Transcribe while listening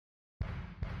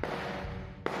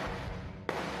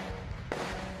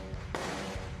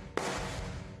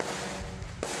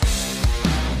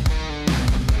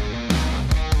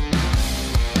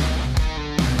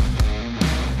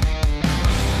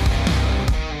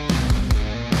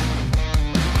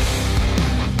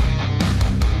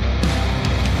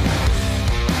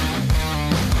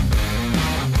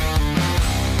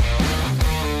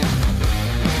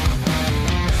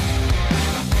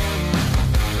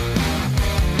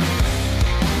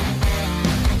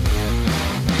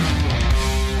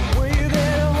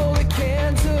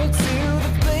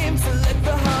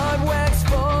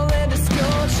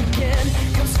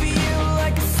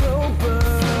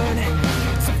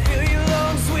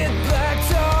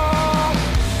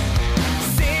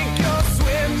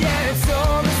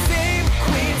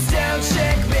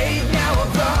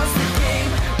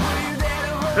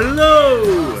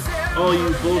Hello, all you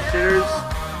bullshitters.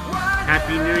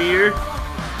 Happy New Year.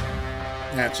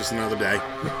 That's just another day.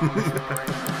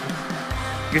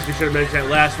 I guess we should have mentioned that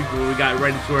last week when we got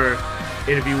right into our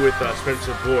interview with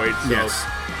Spencer Boyd. So Yes.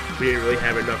 we didn't really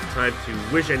have enough time to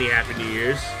wish any Happy New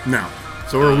Year's. No.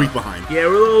 So we're a week behind. Yeah,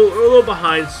 we're a little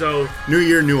behind, so... New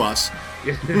year, new us.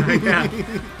 Yeah.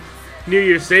 New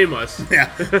Year, same us.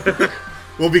 Yeah.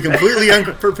 We'll be completely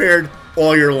unprepared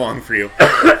all year long for you.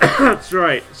 That's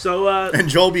right. So, And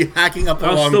Joel will be hacking up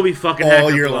I'll along still be fucking all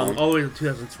hacking year up long. all the way to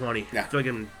 2020. Yeah. I feel like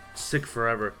I'm sick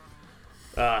forever.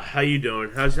 How you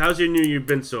doing? How's your New Year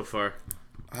been so far?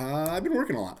 I've been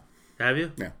working a lot. Have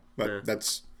you? Yeah. But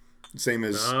that's the same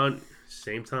as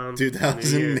Same time.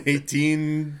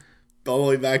 2018 all the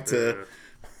way back to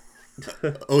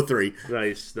 03.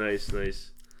 Nice.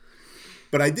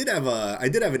 But I did have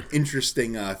an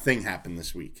interesting thing happen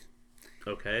this week.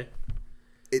 Okay.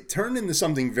 It turned into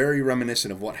something very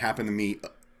reminiscent of what happened to me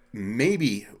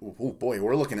maybe, oh boy,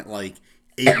 we're looking at like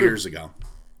 8 years ago.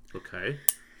 Okay.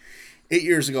 8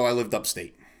 years ago, I lived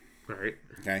upstate. All right.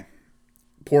 Okay.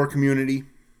 Poor community.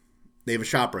 They have a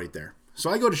ShopRite there. So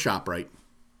I go to ShopRite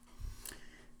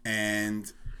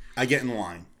and I get in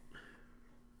line.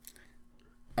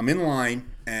 I'm in line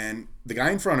and the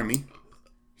guy in front of me,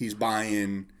 he's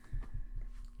buying,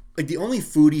 like the only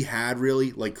food he had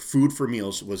really, like food for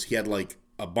meals, was he had like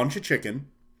a bunch of chicken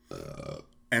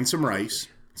and some rice.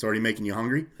 It's already making you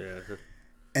hungry. Yeah.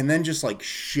 And then just like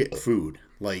shit food.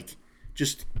 Like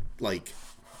just like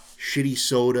shitty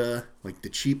soda, like the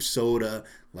cheap soda,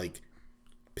 like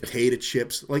potato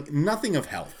chips, like nothing of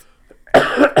health.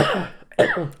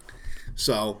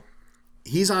 So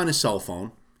he's on his cell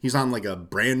phone. He's on like a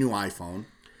brand new iPhone.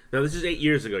 Now this is 8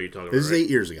 years ago. You're talking about. This is right? 8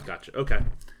 years ago. Gotcha. Okay.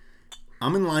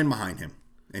 I'm in line behind him,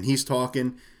 and he's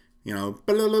talking. You know,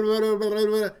 blah, blah, blah, blah, blah, blah,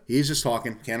 blah. He's just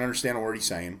talking. Can't understand a word he's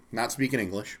saying. Not speaking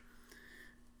English.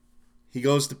 He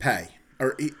goes to pay,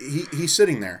 or he's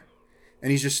sitting there,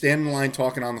 and he's just standing in line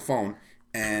talking on the phone,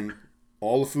 and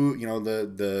all the food, you know,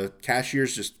 the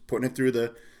cashier's just putting it through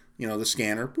the, you know, the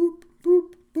scanner. Boop,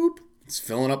 boop, boop. It's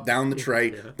filling up down the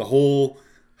tray. Yeah. The whole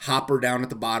hopper down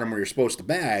at the bottom where you're supposed to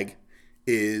bag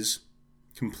is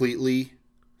completely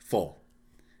full.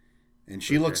 And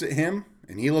she looks at him,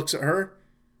 and he looks at her.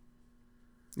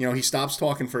 You know, he stops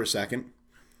talking for a second,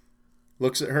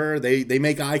 looks at her, they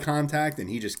make eye contact, and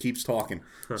he just keeps talking.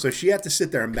 So she had to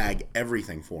sit there and bag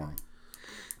everything for him.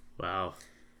 Wow.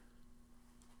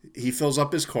 He fills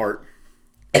up his cart.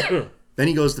 Then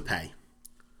he goes to pay.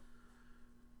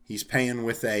 He's paying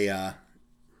with a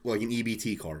like an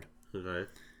EBT card. Okay.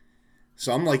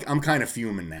 So I'm kind of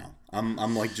fuming now.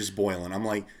 I'm like just boiling. I'm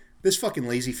like, this fucking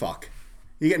lazy fuck.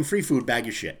 You're getting free food, bag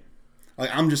your shit.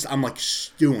 Like I'm like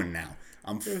stewing now.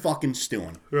 I'm fucking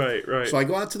stewing. Right. So I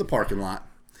go out to the parking lot,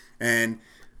 and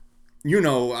you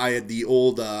know I had the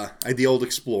old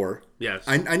Explorer. Yes.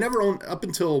 I never owned, up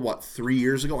until 3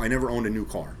 years ago, I never owned a new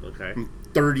car. Okay. I'm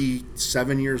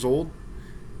 37 years old.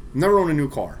 Never owned a new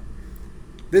car.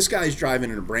 This guy's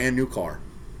driving in a brand new car.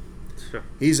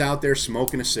 He's out there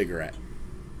smoking a cigarette.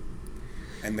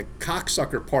 And the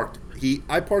cocksucker parked.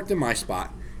 I parked in my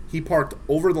spot. He parked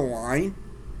over the line.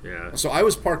 Yeah. So I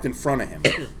was parked in front of him.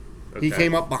 Okay. He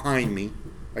came up behind me.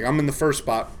 Like I'm in the first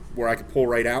spot where I could pull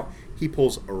right out. He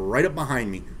pulls right up behind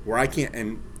me where I can't.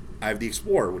 And I have the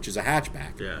Explorer, which is a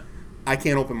hatchback. Yeah. I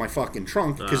can't open my fucking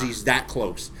trunk because he's that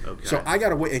close. Okay. So I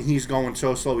gotta wait, and he's going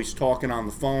so slow. He's talking on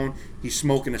the phone. He's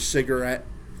smoking a cigarette,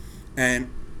 and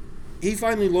he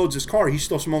finally loads his car. He's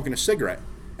still smoking a cigarette,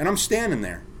 and I'm standing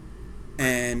there,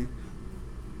 and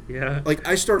Yeah. like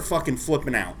I start fucking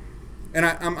flipping out, and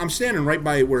I'm standing right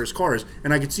by where his car is,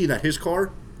 and I could see that his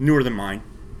car newer than mine.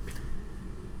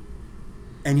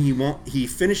 And he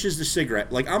finishes the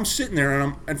cigarette. Like I'm sitting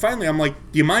there, and finally I'm like,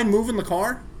 do you mind moving the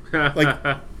car? Like,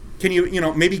 can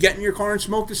you maybe get in your car and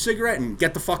smoke the cigarette and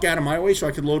get the fuck out of my way so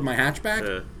I could load my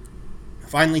hatchback?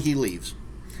 Finally, he leaves.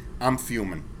 I'm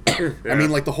fuming. I mean,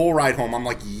 like the whole ride home, I'm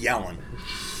like yelling.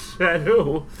 I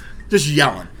know. Just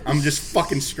yelling. I'm just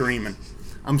fucking screaming.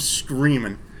 I'm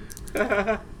screaming.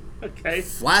 Okay.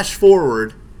 Flash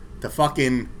forward to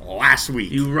fucking last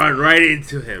week. You run right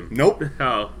into him. Nope.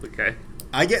 Oh, okay.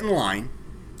 I get in line.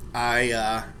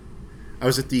 I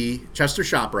was at the Chester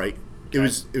ShopRite. It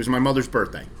was my mother's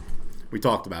birthday. We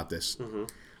talked about this.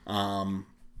 Mm-hmm.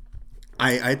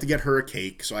 I had to get her a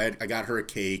cake, so I got her a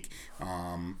cake.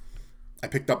 I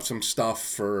picked up some stuff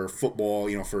for football,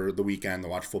 for the weekend to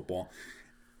watch football.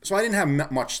 So I didn't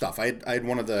have much stuff. I had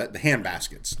one of the hand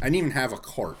baskets. I didn't even have a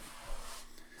cart.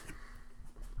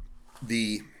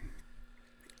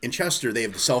 In Chester, they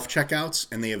have the self-checkouts,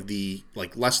 and they have the,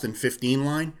 less than 15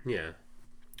 line. Yeah.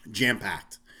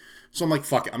 jam-packed. So I'm like,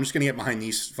 fuck it. I'm just going to get behind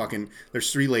these fucking...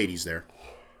 There's 3 ladies there.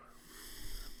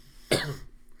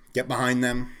 Get behind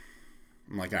them.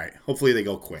 I'm like, all right, hopefully they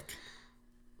go quick.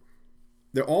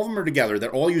 All of them are together.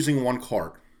 They're all using one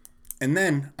cart. And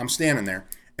then I'm standing there,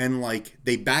 and like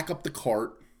they back up the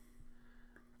cart.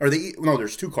 Or no,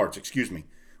 there's 2 carts, excuse me.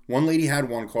 One lady had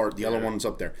one cart, the other one's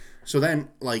up there. So then,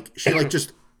 like, she like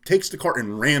just takes the cart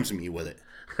and rams me with it.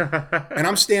 And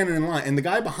I'm standing in line, and the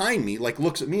guy behind me like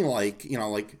looks at me like, you know,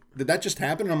 like, did that just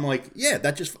happen? And I'm like, yeah,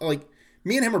 that just, like,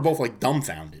 me and him are both like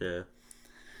dumbfounded. Yeah.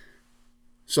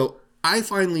 So I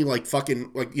finally like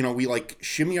fucking, like, you know, we like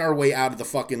shimmy our way out of the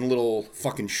fucking little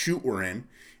fucking chute we're in,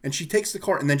 and she takes the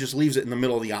cart and then just leaves it in the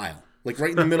middle of the aisle. Like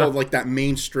right in the middle of like that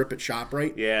main strip at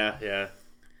ShopRite. Yeah, yeah.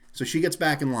 So she gets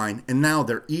back in line, and now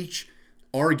they're each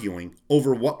arguing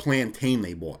over what plantain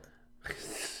they bought.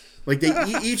 Like they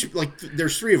each, like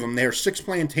there's 3 of them. There are 6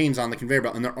 plantains on the conveyor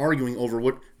belt, and they're arguing over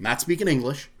what. Not speaking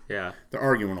English. Yeah. They're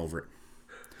arguing over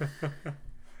it.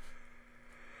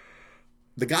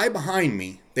 The guy behind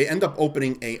me, they end up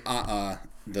opening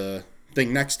the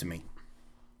thing next to me.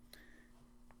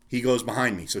 He goes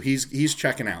behind me, so he's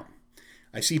checking out.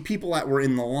 I see people that were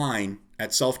in the line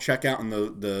at self-checkout in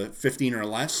the 15 or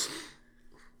less,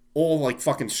 all like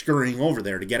fucking scurrying over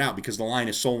there to get out because the line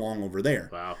is so long over there.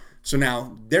 Wow. So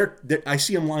now I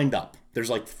see them lined up. There's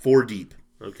like 4 deep.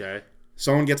 Okay.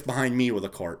 Someone gets behind me with a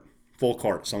cart, full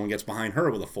cart. Someone gets behind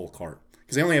her with a full cart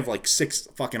because they only have like 6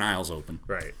 fucking aisles open.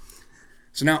 Right.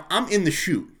 So now I'm in the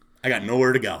chute. I got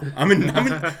nowhere to go. I'm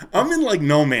in like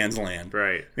no man's land.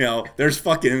 Right. You know, there's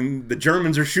fucking, the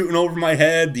Germans are shooting over my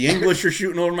head. The English are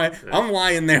shooting over my head. I'm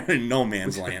lying there in no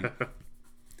man's land.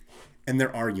 And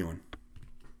they're arguing.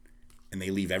 And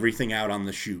they leave everything out on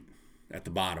the chute at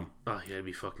the bottom. Oh, you gotta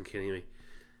be fucking kidding me.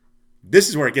 This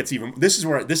is where it gets even,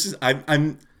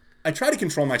 I try to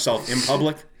control myself in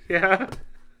public. Yeah.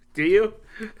 Do you?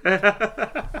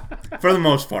 For the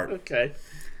most part. Okay.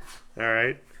 All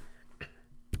right.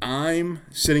 I'm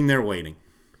sitting there waiting.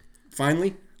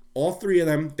 Finally, all 3 of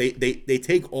them, they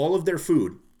take all of their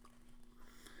food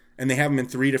and they have them in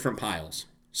 3 different piles.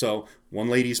 So one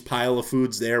lady's pile of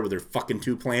food's there with her fucking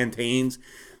 2 plantains,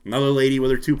 another lady with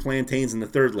her 2 plantains, and the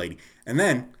third lady. And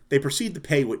then they proceed to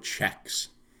pay with checks.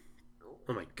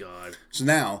 Oh my God. So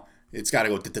now it's got to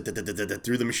go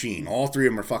through the machine. All 3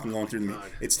 of them are fucking going through the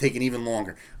machine. It's taking even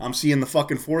longer. I'm seeing the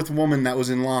fucking 4th woman that was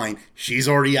in line. She's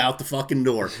already out the fucking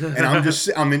door. And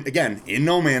I'm in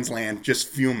no man's land, just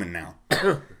fuming now.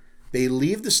 They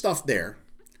leave the stuff there.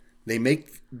 They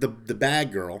make the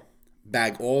bag girl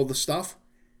bag all the stuff.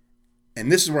 And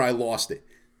this is where I lost it.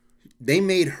 They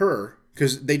made her,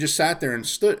 because they just sat there and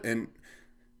stood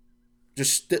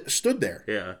there.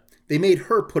 Yeah. They made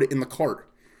her put it in the cart.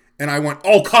 And I went,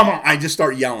 oh, come on. I just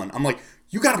start yelling. I'm like,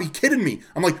 you got to be kidding me.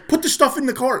 I'm like, put the stuff in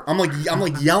the cart. I'm like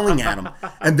yelling at them.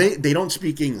 And they don't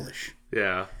speak English.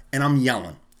 Yeah. And I'm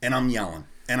yelling. And I'm yelling.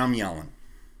 And I'm yelling.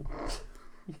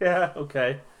 Yeah,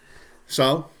 okay.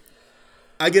 So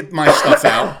I get my stuff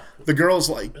out. The girl's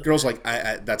like,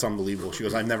 I that's unbelievable. She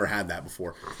goes, I've never had that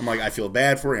before. I'm like, I feel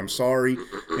bad for you. I'm sorry.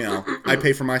 You know, I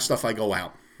pay for my stuff. I go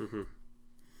out. Mm-hmm.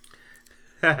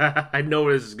 I know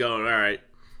where this is going. All right.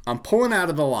 I'm pulling out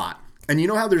of the lot. And you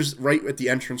know how there's right at the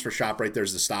entrance for ShopRite,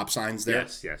 there's the stop signs there?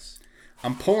 Yes, yes.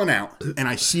 I'm pulling out, and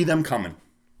I see them coming.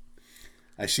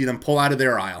 I see them pull out of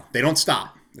their aisle. They don't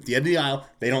stop. At the end of the aisle,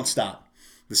 they don't stop.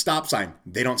 The stop sign,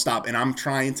 they don't stop. And I'm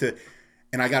trying to,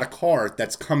 and I got a car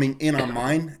that's coming in on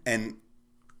mine, and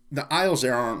the aisles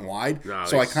there aren't wide. No,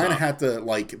 so I kind of had to,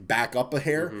 like, back up a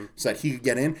hair so that he could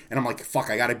get in. And I'm like,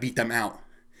 fuck, I got to beat them out.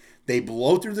 They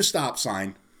blow through the stop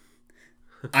sign.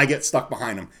 I get stuck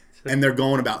behind them, and they're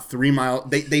going about 3 miles.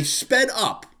 They sped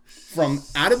up from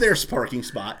out of their parking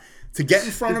spot to get in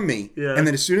front of me, and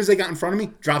then as soon as they got in front of me,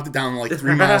 dropped it down to like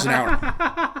 3 miles an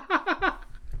hour.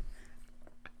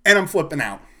 And I'm flipping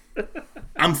out.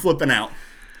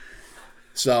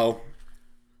 So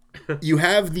you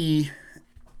have the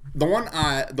one.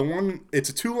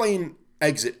 It's a 2-lane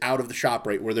exit out of the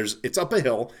ShopRite where it's up a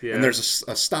hill and there's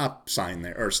a stop sign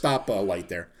there, or stop light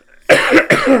there.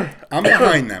 I'm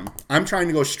behind them. I'm trying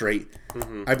to go straight.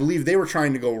 Mm-hmm. I believe they were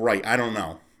trying to go right. I don't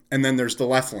know. And then there's the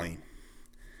left lane.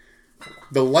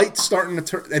 The light's starting to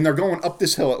turn, and they're going up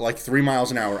this hill at like 3 miles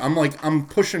an hour. I'm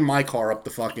pushing my car up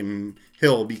the fucking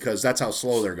hill because that's how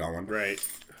slow they're going. Right.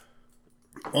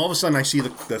 All of a sudden, I see the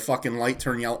fucking light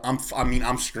turn yellow. I'm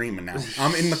screaming now.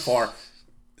 I'm in the car,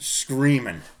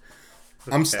 screaming.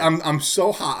 I'm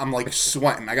so hot. I'm like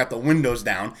sweating. I got the windows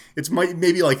down. It's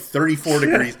maybe like 34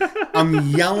 degrees. I'm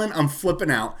yelling. I'm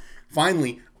flipping out.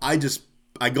 Finally, I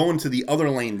I go into the other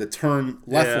lane, the turn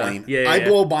left lane. Yeah, I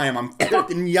blow by them. I'm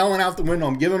fucking yelling out the window.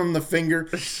 I'm giving them the finger.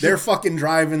 They're fucking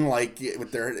driving like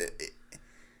with their.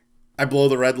 I blow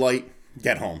the red light.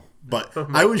 Get home. But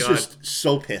I was just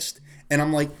so pissed, and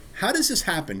I'm like, how does this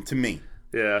happen to me?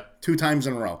 Yeah. 2 times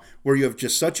in a row, where you have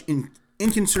just such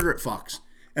inconsiderate fucks,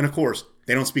 and of course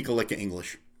they don't speak a lick of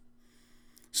English.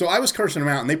 So I was cursing them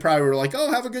out, and they probably were like,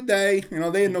 "Oh, have a good day." You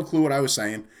know, they had no clue what I was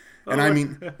saying. And I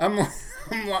mean,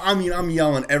 I'm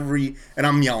yelling and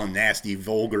I'm yelling nasty,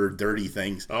 vulgar, dirty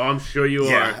things. Oh, I'm sure you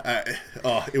are.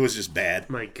 It was just bad.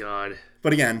 My God.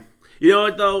 But again, you know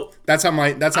what though? That's how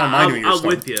my New Year's I'm started.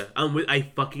 with you. I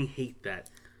fucking hate that.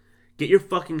 Get your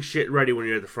fucking shit ready when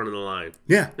you're at the front of the line.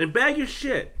 Yeah. And bag your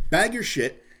shit. Bag your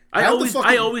shit. I always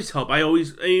help.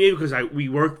 Maybe because we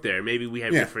work there. Maybe we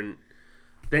have different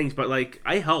things, but like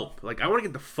I help. Like I want to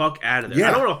get the fuck out of there. Yeah.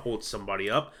 I don't want to hold somebody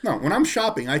up. No, when I'm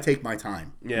shopping, I take my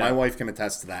time. Yeah. My wife can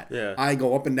attest to that. Yeah. I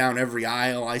go up and down every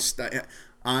aisle.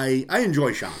 I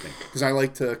enjoy shopping because I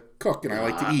like to cook and I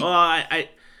like to eat. Well, I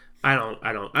don't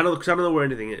because I don't know where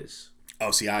anything is.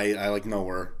 Oh, see, I like know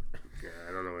where. Yeah,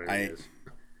 I don't know where anything is.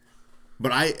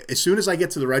 But as soon as I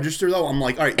get to the register though, I'm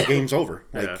like, all right, the game's over.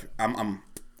 Like Yeah. I'm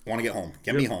want to get home.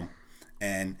 Get me home.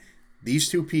 And these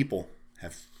 2 people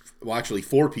have. Well, actually,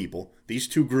 4 people. These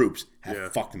 2 groups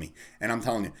have fucked me. And I'm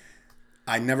telling you,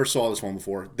 I never saw this one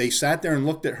before. They sat there and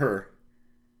looked at her.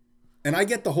 And I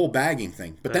get the whole bagging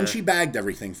thing. But then she bagged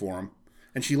everything for them.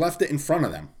 And she left it in front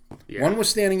of them. Yeah. One was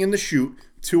standing in the chute.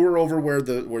 2 are over where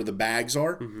the bags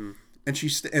are. Mm-hmm.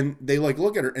 And they like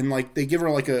look at her and like they give her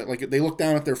like they look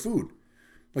down at their food.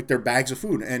 Like their bags of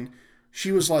food. And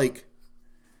she was like...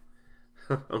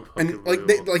 and like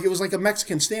it was like a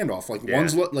Mexican standoff. Like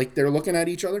one's like they're looking at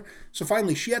each other. So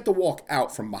finally, she had to walk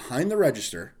out from behind the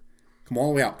register, come all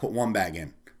the way out, put one bag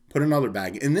in, put another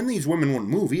bag in, and then these women wouldn't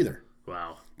move either.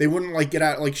 Wow. They wouldn't like get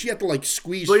out. Like she had to like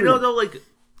squeeze. But you know though, like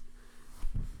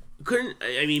couldn't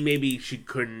I mean maybe she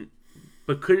couldn't,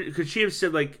 but could she have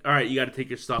said like, all right, you got to take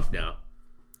your stuff now?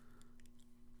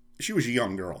 She was a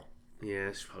young girl.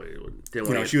 Yeah, she probably didn't.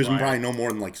 You know, she was probably no more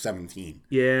than like 17.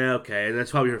 Yeah, okay, and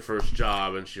that's probably her first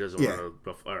job, and she doesn't want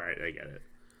to. All right, I get it.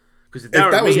 Because if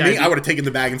that was me, I would have taken the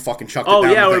bag and fucking chucked it down. Oh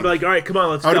yeah, I would have been like, all right, come on,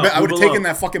 let's go. I would have taken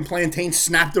that fucking plantain,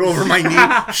 snapped it over my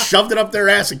knee, shoved it up their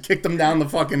ass, and kicked them down the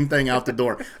fucking thing out the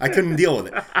door. I couldn't deal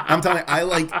with it. I'm telling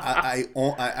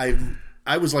you,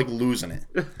 I was like losing it.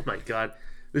 My God.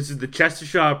 This is the Chester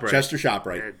ShopRite. Chester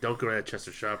ShopRite. Man, don't go to that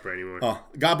Chester ShopRite anymore. Oh,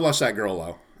 God bless that girl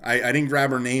though. I didn't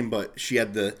grab her name, but she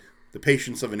had the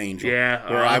patience of an angel. Yeah.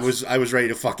 Where I was ready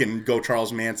to fucking go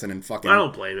Charles Manson and fucking. I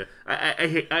don't blame it.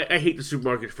 I hate the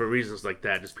supermarket for reasons like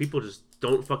that. Just people just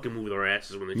don't fucking move their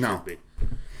asses when they should be.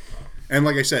 And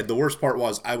like I said, the worst part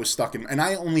was I was stuck in, and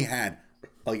I only had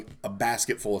like a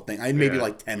basket full of things. I had maybe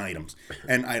like 10 items,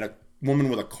 and I had a woman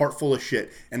with a cart full of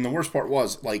shit. And the worst part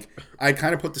was like I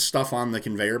kind of put the stuff on the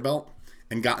conveyor belt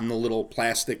and gotten the little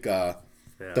plastic.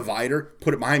 Divider,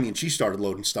 put it behind me, and she started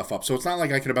loading stuff up. So it's not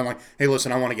like I could have been like, "Hey,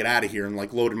 listen, I want to get out of here," and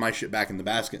like loaded my shit back in the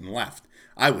basket and left.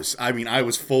 I was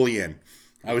fully in.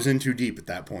 I was in too deep at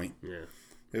that point.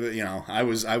 Yeah. You know, I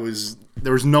was.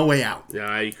 There was no way out.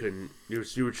 Yeah, you couldn't.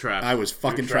 You were trapped. I was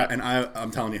fucking trapped, and I'm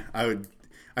telling you,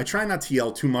 I try not to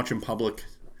yell too much in public.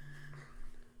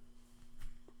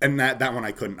 And that one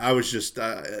I couldn't. I was just,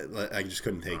 I just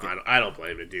couldn't take it. I don't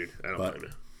blame it, dude. I don't blame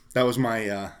it. That was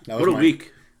my. What a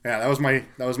week. Yeah, that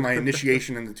was my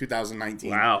initiation into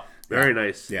 2019. Wow, very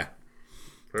nice. Yeah,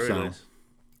 very nice.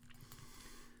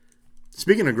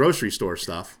 Speaking of grocery store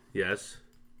stuff, yes,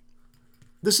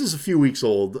 this is a few weeks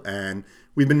old, and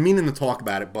we've been meaning to talk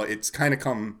about it, but it's kind of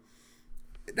come.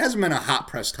 It hasn't been a hot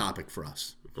press topic for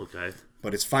us. Okay,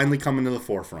 but it's finally coming to the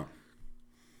forefront.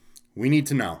 We need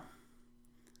to know,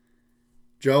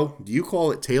 Joe. Do you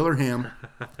call it Taylor ham,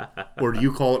 or do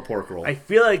you call it pork roll? I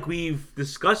feel like we've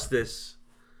discussed this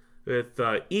with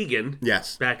Egan.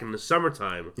 Yes. Back in the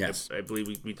summertime. Yes. I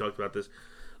believe we talked about this.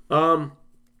 I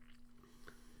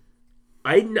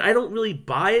don't really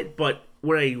buy it, but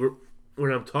when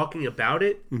I'm talking about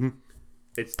it,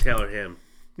 it's Taylor ham.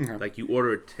 Okay. Like you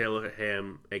order a Taylor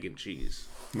ham, egg and cheese.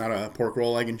 Not a pork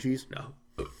roll, egg and cheese? No.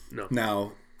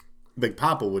 Now, Big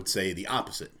Papa would say the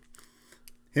opposite.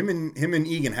 Him and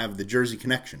Egan have the Jersey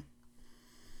connection.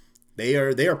 They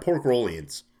are pork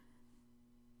rollians.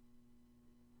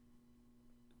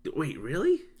 Wait,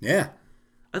 really? Yeah.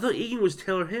 I thought Egan was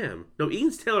Taylor ham. No,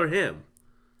 Egan's Taylor ham.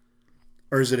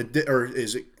 Or is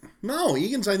it? No,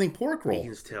 Egan's I think pork roll.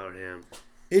 Egan's Taylor ham.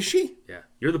 Is she? Yeah,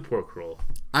 you're the pork roll.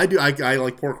 I do. I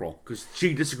like pork roll because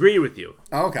she disagreed with you.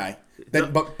 Okay.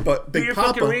 Then, but Big do your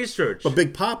Papa. Fucking research. But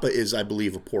Big Papa is, I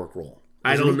believe, a pork roll.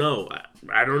 I don't know.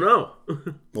 I don't know.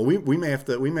 Well, we may have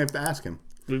to ask him.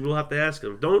 We will have to ask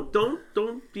him.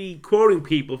 Don't be quoting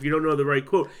people if you don't know the right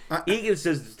quote. Egan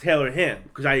says it's Taylor ham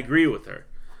because I agree with her.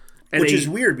 And Which is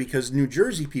weird because New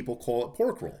Jersey people call it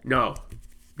pork roll. No,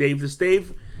 Dave. This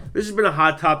has been a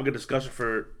hot topic of discussion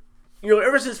for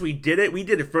ever since we did it. We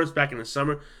did it first back in the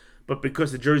summer, but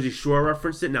because the Jersey Shore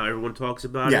referenced it, now everyone talks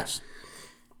about it. Yes.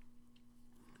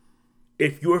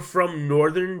 If you're from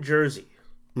northern Jersey,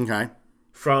 Okay.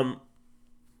 from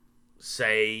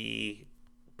say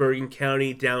Bergen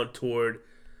County down toward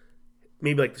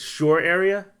maybe like the Shore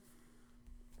area,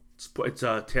 it's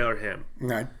Taylor ham.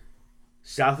 Okay.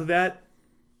 South of that,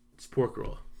 it's pork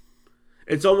roll.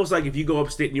 It's almost like if you go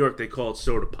upstate New York, they call it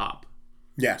soda pop.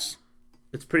 Yes.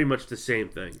 It's pretty much the same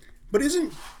thing. But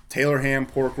isn't Taylor ham,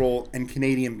 pork roll, and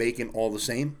Canadian bacon all the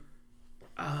same?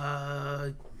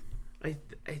 I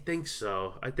think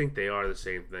so. I think they are the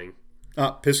same thing.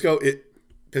 Pisco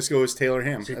is Taylor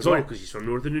ham as well. Because he's from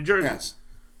northern New Jersey. Yes.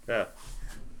 Yeah.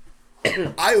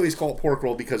 I always call it pork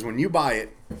roll because when you buy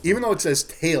it, even though it says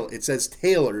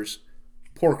Taylor's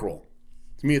pork roll.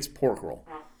 To me, it's pork roll.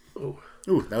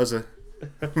 Ooh, that was a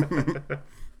that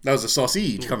was a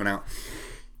sausage coming out.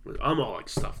 I'm all like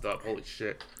stuffed up. Holy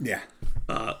shit. Yeah.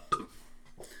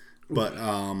 But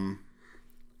I'm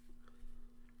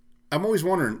always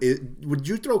wondering, would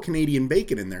you throw Canadian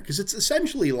bacon in there? Because it's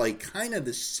essentially like kind of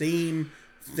the same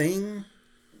thing.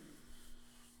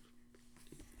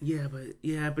 Yeah,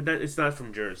 but it's not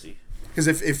from Jersey. Because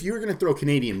if you were going to throw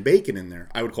Canadian bacon in there,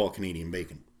 I would call it Canadian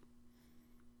bacon.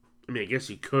 I mean, I guess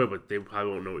you could, but they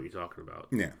probably won't know what you're talking about.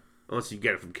 Yeah. Unless you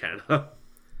get it from Canada.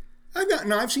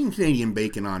 I've seen Canadian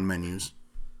bacon on menus.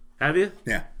 Have you?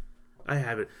 Yeah. I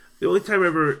haven't. The only time I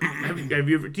ever have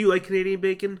you ever? Do you like Canadian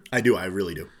bacon? I do. I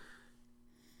really do.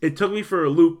 It took me for a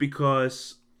loop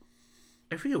because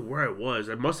I forget where I was.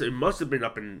 It must have been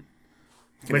up in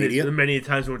Canada. Many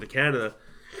times we went to Canada.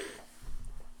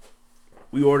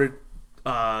 We ordered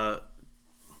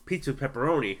pizza with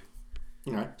pepperoni.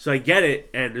 Okay. So I get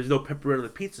it, and there's no pepperoni on the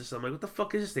pizza. So I'm like, what the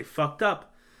fuck is this? They fucked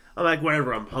up. I'm like,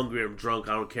 whatever. I'm hungry. I'm drunk.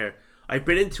 I don't care. I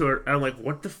bit into it, and I'm like,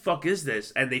 what the fuck is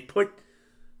this? And they put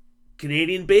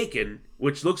Canadian bacon,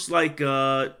 which looks like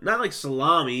not like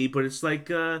salami, but it's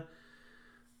like I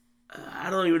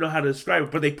don't even know how to describe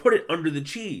it. But they put it under the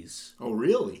cheese. Oh,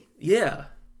 really? Yeah.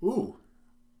 Ooh.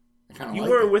 I kind of You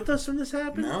like weren't it. with us when this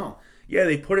happened? No. Yeah,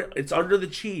 they put it. It's under the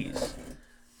cheese.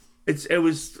 It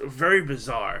was very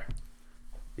bizarre.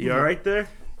 You all right there?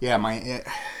 Yeah, my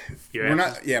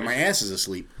my ass is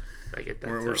asleep. I get that.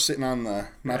 We're sitting on the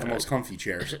not the most comfy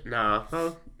chairs. Nah.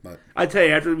 Well, But I tell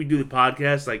you, after we do the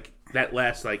podcast, like that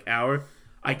last like hour,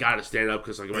 I gotta stand up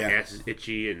because like my ass is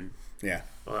itchy and yeah.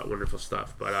 all that wonderful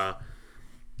stuff. But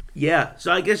yeah.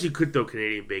 So I guess you could throw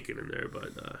Canadian bacon in there, but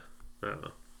I don't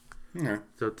know. Okay.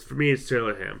 So for me, it's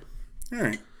Taylor ham. All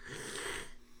right.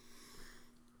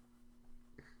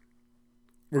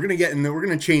 We're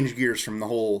gonna change gears from the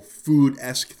whole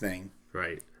food-esque thing.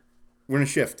 Right. We're gonna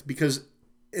shift because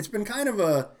it's been kind of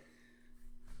a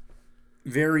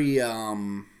very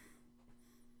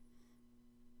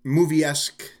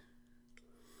movie-esque,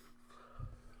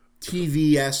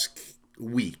 TV-esque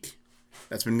week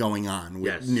that's been going on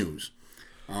with news.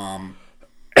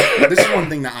 This is one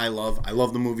thing that I love. I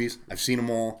love the movies. I've seen them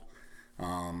all.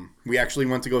 We actually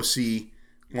went to go see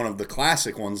one of the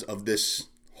classic ones of this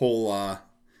whole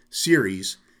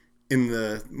series in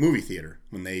the movie theater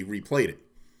when they replayed it.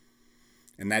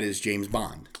 And that is James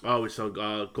Bond. Oh, we saw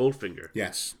Goldfinger.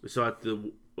 Yes. We saw it at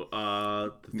the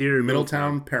theater in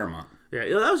Middletown, Paramount. Yeah,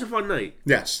 that was a fun night.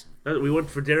 Yes. We went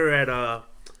for dinner at It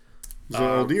was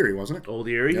Old Erie, wasn't it? Old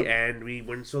Erie, Yep. and we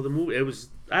went and saw the movie.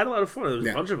 I had a lot of fun. There was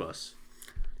a bunch of us.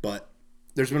 But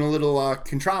there's been a little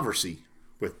controversy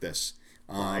with this.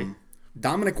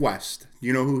 Dominic West. Do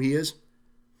you know who he is?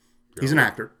 No. He's an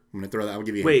actor. I'm going to throw that. I'll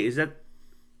give you a Wait, is that...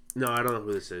 No, I don't know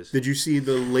who this is. Did you see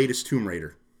the latest Tomb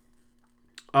Raider?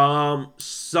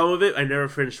 Some of it, I never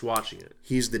finished watching it.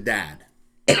 He's the dad.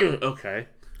 Okay.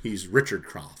 He's Richard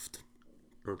Croft.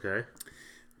 Okay.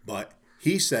 But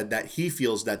he said that he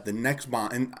feels that the next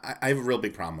Bond... And I have a real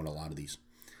big problem with a lot of these.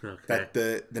 Okay. That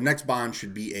the next Bond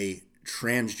should be a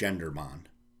transgender Bond.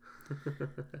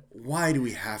 Why do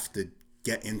we have to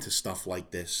get into stuff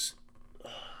like this?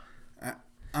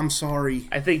 I'm sorry.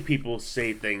 I think people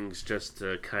say things just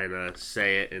to kind of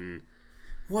say it and...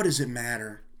 What does it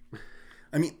matter?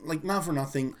 I mean, like, not for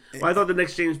nothing. Well, I thought the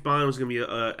next James Bond was going to be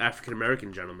an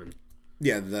African-American gentleman.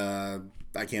 Yeah,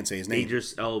 I can't say his name.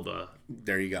 Idris Elba.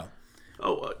 There you go.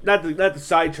 Oh, not the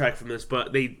sidetrack from this,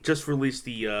 but they just released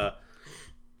the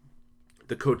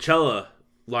Coachella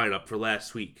lineup for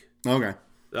last week. Okay.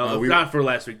 Not for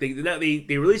last week.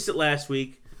 They released it last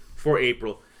week for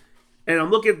April. And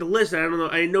I'm looking at the list, and I don't know.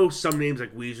 I know some names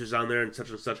like Weezer's on there and such.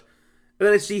 And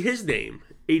then I see his name,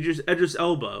 Idris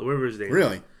Elba, whatever his name is.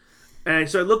 Really? And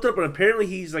so I looked up, and apparently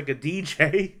he's like a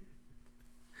DJ,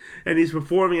 and he's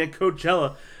performing at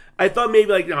Coachella. I thought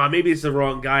maybe it's the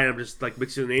wrong guy, and I'm just like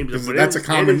mixing the names up. But that's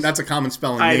a common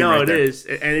spelling. I name know right it there. is,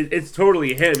 and it's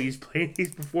totally him. He's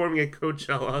performing at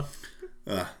Coachella.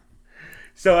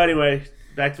 So anyway,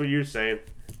 back to what you were saying.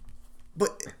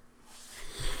 But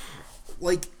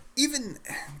like, even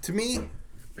to me,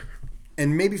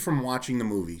 and maybe from watching the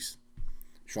movies,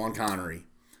 Sean Connery,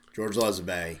 George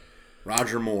Lazenby,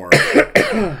 Roger Moore,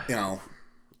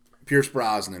 Pierce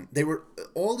Brosnan, they were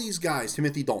all these guys.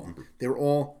 Timothy Dalton, they were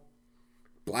all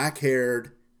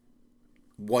black-haired,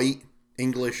 white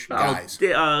English guys.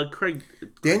 Craig.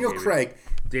 Daniel Craig.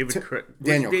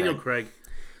 Daniel Craig.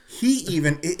 He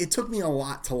even it took me a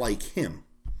lot to like him,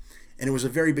 and it was a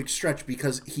very big stretch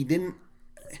because he didn't.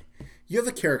 You have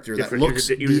a character that looks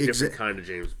he was a different kind of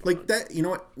James Bond. Like that. You know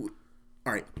what?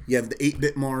 All right, you have the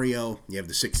 8-bit Mario, you have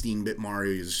the 16-bit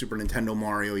Mario, you have the Super Nintendo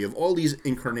Mario, you have all these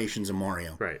incarnations of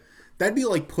Mario. Right. That'd be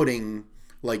like putting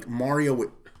like Mario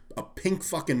with a pink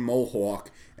fucking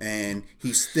mohawk, and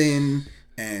he's thin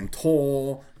and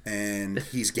tall and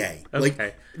he's gay. Okay.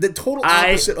 Like the total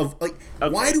opposite of like.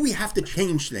 Okay. Why do we have to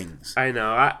change things? I know.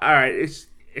 All right.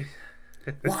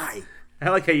 Why? I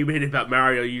like how you made it about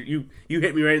Mario. You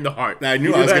hit me right in the heart. I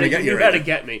knew I was going to get you. You had to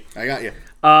get me. I got you.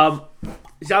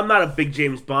 See, I'm not a big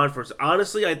James Bond person.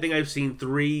 Honestly, I think I've seen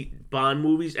 3 Bond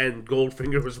movies, and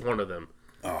Goldfinger was one of them.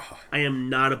 Oh. I am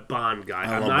not a Bond guy.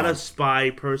 I'm not a spy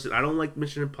person. I don't like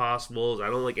Mission Impossibles. I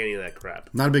don't like any of that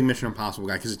crap. Not a big Mission Impossible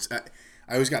guy because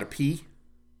I always got to pee.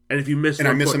 And if you miss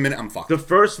a minute, I'm fucked. The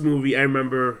first movie I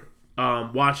remember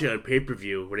watching it on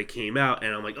pay-per-view when it came out,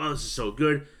 and I'm like, oh, this is so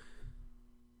good.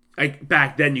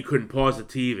 Back then you couldn't pause the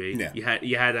TV. Yeah.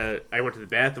 You had a. I went to the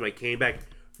bathroom. I came back.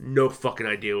 No fucking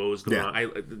idea what was going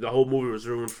on. The whole movie was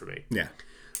ruined for me. Yeah.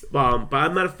 But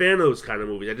I'm not a fan of those kind of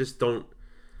movies. I just don't.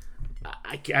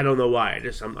 I don't know why.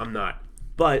 I'm not.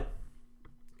 But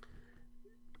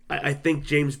I think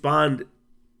James Bond.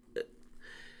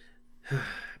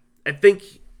 I think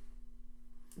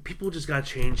people just gotta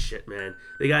change shit, man.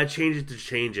 They gotta change it to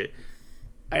change it.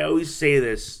 I always say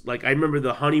this. Like, I remember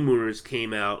The Honeymooners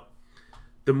came out.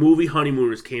 The movie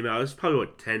Honeymooners came out. It was probably,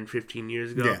 10, 15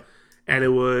 years ago? Yeah. And it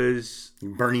was...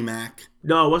 Bernie Mac?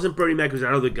 No, it wasn't Bernie Mac. It was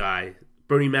that other guy.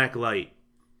 Bernie Mac Light.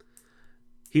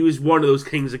 He was one of those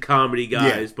kings of comedy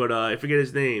guys, but I forget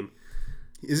his name.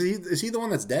 Is he the one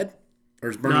that's dead?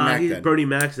 Or is Bernie Mac dead? Bernie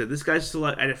Mac's dead. This guy's still...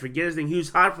 I forget his name. He was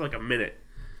hot for like a minute.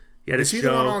 Is he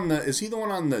the one on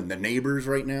the Neighbors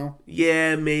right now?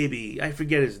 Yeah, maybe. I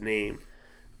forget his name.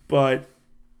 But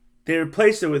they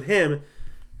replaced it with him,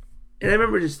 and I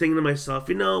remember just thinking to myself,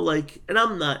 and I'm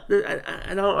not,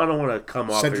 I don't want to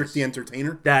come off Cedric as, the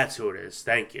Entertainer. That's who it is.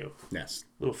 Thank you. Yes,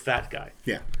 little fat guy.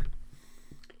 Yeah.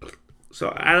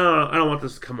 So I don't want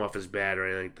this to come off as bad or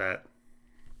anything like that.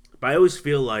 But I always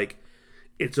feel like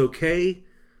it's okay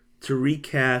to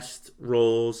recast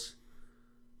roles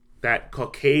that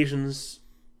Caucasians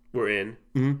were in.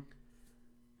 Mm-hmm.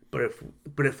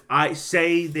 But if I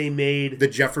say they made the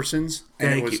Jeffersons,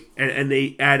 and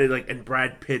they added and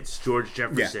Brad Pitt's George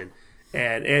Jefferson,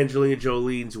 and Angelina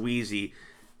Jolie's Wheezy,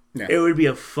 it would be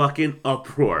a fucking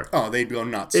uproar. Oh, they'd go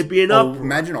nuts. It'd be an uproar.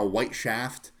 Imagine a White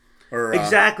Shaft, or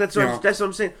exactly. That's what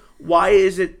I'm saying. Why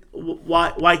is it?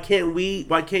 Why can't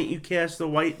you cast the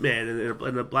white man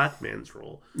in a black man's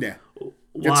role? Yeah.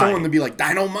 Get someone to be like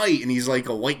Dynamite, and he's like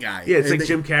a white guy. Yeah, it's like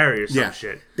Jim Carrey or some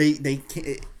shit. They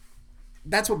can't.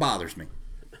 That's what bothers me.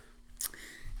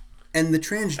 And the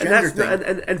transgender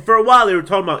thing. And for a while they were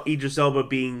talking about Idris Elba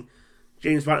being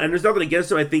James Bond. And there's nothing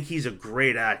against him. I think he's a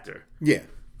great actor. Yeah.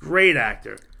 Great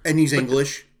actor. And he's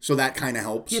English, so that kind of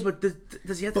helps. Yeah, but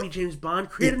does he have to be James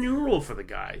Bond? Create a new role for the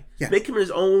guy. Yeah. Make him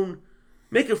his own.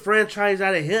 Make a franchise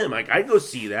out of him. I'd go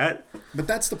see that. But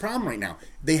that's the problem right now.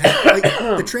 They have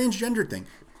the transgender thing.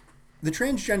 The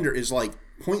transgender is like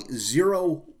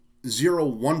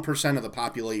 0.001% of the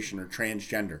population are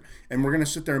transgender, and we're gonna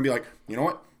sit there and be like, you know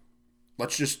what?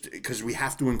 Let's just, because we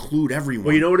have to include everyone.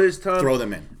 Well, you know what it is, Tom? Throw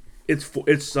them in. It's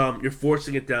you're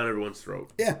forcing it down everyone's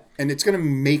throat. Yeah, and it's gonna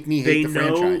make me hate the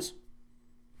franchise.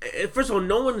 First of all,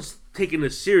 no one's taking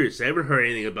this seriously. I haven't heard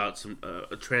anything about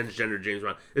a transgender James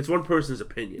Bond. It's one person's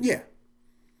opinion. Yeah,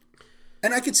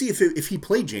 and I could see if he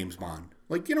played James Bond.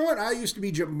 Like, you know what? I used to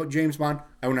be James Bond.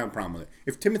 I wouldn't have a problem with it.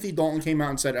 If Timothy Dalton came out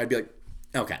and said it, I'd be like,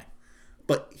 okay.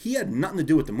 But he had nothing to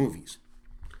do with the movies.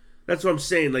 That's what I'm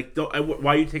saying. Like,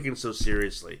 why are you taking it so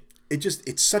seriously?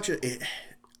 It's such a...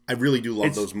 I really do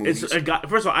love those movies. It's a guy.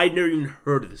 First of all, I'd never even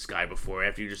heard of this guy before.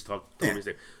 After you just told me his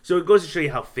name, so it goes to show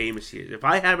you how famous he is. If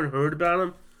I haven't heard about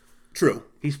him, True.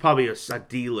 he's probably a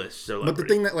D-list celebrity. But the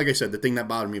thing that, like I said, the thing that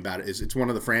bothered me about it is it's one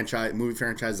of the movie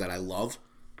franchises that I love.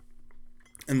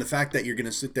 And the fact that you're going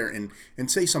to sit there and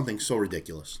say something so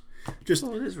ridiculous. Just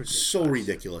it is ridiculous. So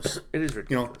ridiculous. It is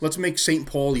ridiculous. Let's make St.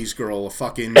 Pauli's girl a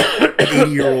fucking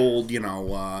 80-year-old,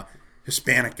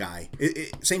 Hispanic guy.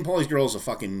 St. Pauli's girl is a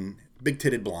fucking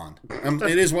big-titted blonde.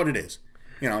 It is what it is.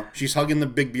 She's hugging the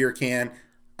big beer can.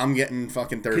 I'm getting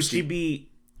fucking thirsty. Could she be...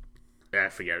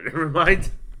 forget it.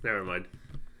 Never mind.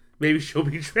 Maybe she'll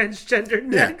be transgender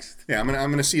next. Yeah, I'm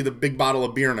gonna see the big bottle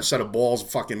of beer and a set of balls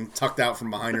fucking tucked out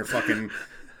from behind her fucking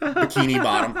bikini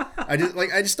bottom. I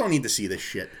just don't need to see this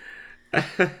shit.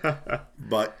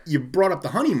 But you brought up the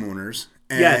Honeymooners,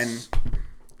 and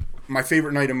my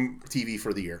favorite night of TV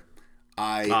for the year.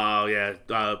 I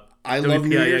love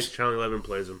New Year's. Channel 11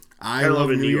 plays them. I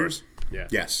love New Year's. Yeah.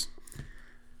 Yes.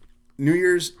 New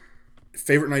Year's,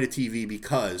 favorite night of TV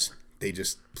because they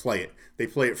just play it. They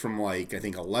play it from I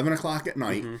think 11 o'clock at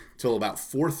night till about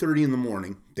 4:30 in the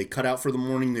morning. They cut out for the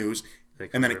morning news,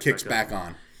 and then it kicks back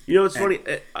on. It's funny.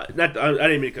 I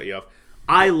didn't mean to cut you off.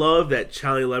 I love that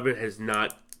Channel 11 has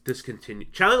not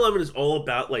discontinued. Channel 11 is all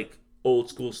about old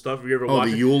school stuff. Have you ever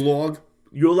watched the Yule Log?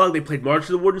 Yule Log. They played March of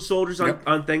the Wooden Soldiers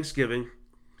on Thanksgiving.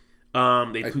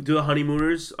 They do the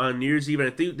Honeymooners on New Year's Eve, and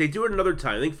I think they do it another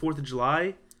time. I think 4th of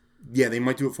July. Yeah, they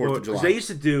might do it 4th of July. They used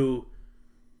to do,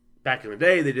 back in the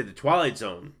day, they did the Twilight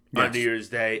Zone on New Year's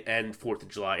Day and 4th of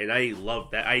July, and I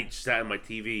loved that. I sat on my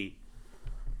TV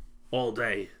all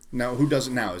day. Now, who does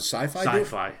it now? Is Sci-Fi?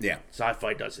 Sci-Fi. Yeah.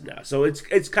 Sci-Fi does it now. So it's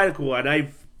kind of cool, and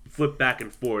I've flipped back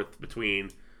and forth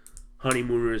between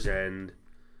Honeymooners and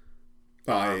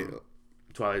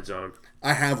Twilight Zone.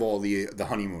 I have all the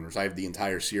Honeymooners. I have the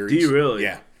entire series. Do you really?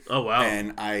 Yeah. Oh, wow.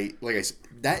 And like I said,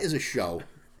 that is a show,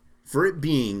 for it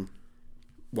being,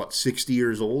 60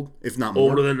 years old, if not more.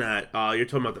 Older than that. You're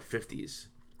talking about the 50s.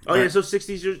 Oh, yeah, so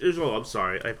 60s years old. I'm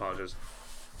sorry. I apologize.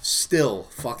 Still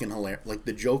fucking hilarious.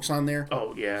 The jokes on there.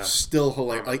 Oh, yeah. Still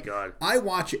hilarious. Oh, my God. I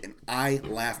watch it and I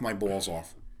laugh my balls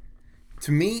off.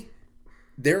 To me,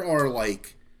 there are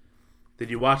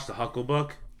Did you watch the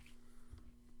Hucklebuck?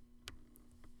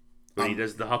 When he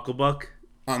does the Hucklebuck?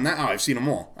 On that, I've seen them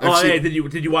all. Did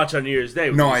you watch on New Year's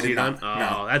Day? No, I did not.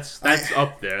 Oh, that's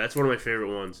up there. That's one of my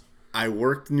favorite ones. I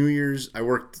worked New Year's. I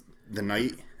worked the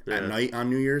night at night on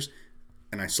New Year's,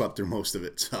 and I slept through most of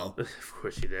it. So of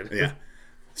course you did. Yeah.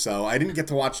 So I didn't get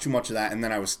to watch too much of that, and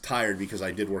then I was tired because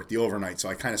I did work the overnight, so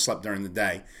I kind of slept during the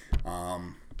day.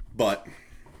 But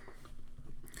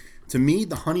to me,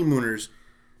 the Honeymooners,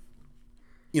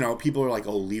 people are like,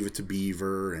 oh, Leave It to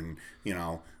Beaver, and,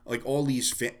 all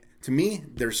these... To me,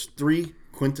 there's 3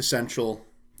 quintessential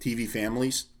TV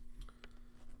families.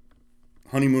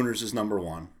 Honeymooners is number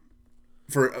 1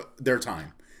 for their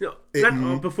time.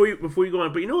 Before you go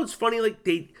on, but what's funny? What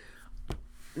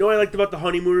I liked about the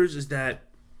Honeymooners is that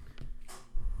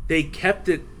they kept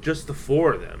it just the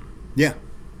 4 of them. Yeah.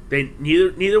 They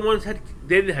neither one's they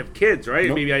didn't have kids, right?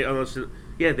 Nope.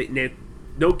 Maybe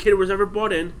no kid was ever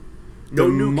brought in. No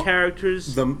new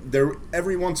characters.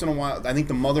 Every once in a while, I think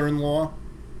the mother-in-law.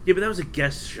 Yeah, but that was a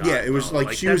guest shot. Yeah, it was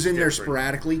she was in there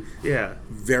sporadically. Yeah.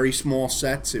 Very small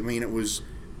sets. I mean, it was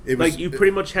you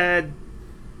pretty much had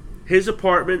his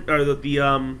apartment, or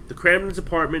the Cramden's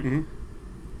apartment.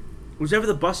 Mm-hmm. Was ever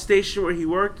the bus station where he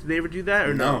worked? Did they ever do that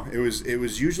or no? It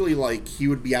was usually he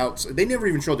would be out. They never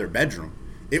even showed their bedroom.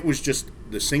 It was just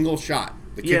the single shot.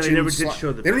 The kitchen. They never did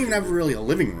show the. They don't even have really a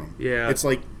living room. Yeah. It's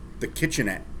like the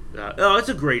kitchenette. It's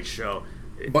a great show.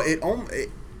 But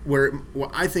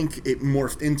what I think it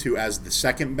morphed into as the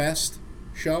second best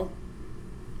show.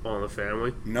 All in the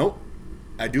Family? Nope.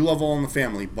 I do love All in the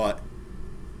Family, but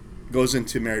goes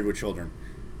into Married with Children.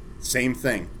 Same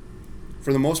thing.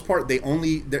 For the most part, they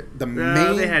only they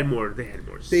had more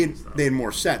sets. They had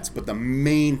more sets, but the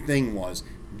main thing was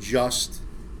just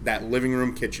that living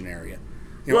room kitchen area.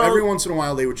 Every once in a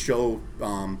while they would show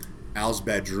Al's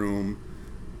bedroom,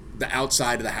 the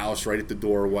outside of the house right at the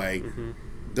doorway. Mm-hmm.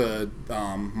 The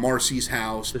Marcy's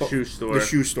house, the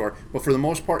shoe store. But for the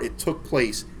most part, it took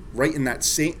place right in that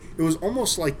same. It was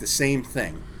almost like the same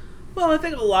thing. Well, I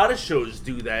think a lot of shows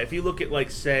do that. If you look at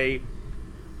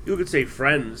you could say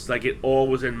Friends, it all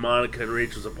was in Monica and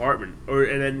Rachel's apartment,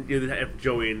 and then they'd have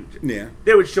Joey and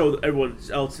they would show everyone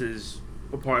else's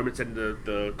apartments and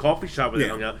the coffee shop where they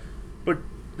hung out, but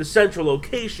the central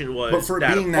location was. But for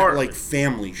it being that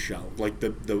family show,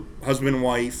 the husband and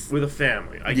wife with a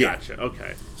family, I gotcha.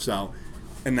 Okay. So,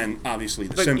 and then obviously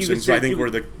the Simpsons, I think, were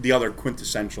the other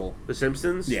quintessential. The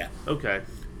Simpsons. Yeah. Okay.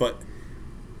 But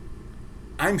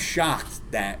I'm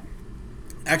shocked that.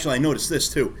 Actually, I noticed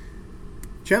this too.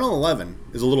 Channel 11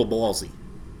 is a little ballsy.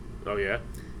 Oh yeah.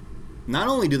 Not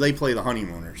only do they play the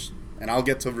Honeymooners, and I'll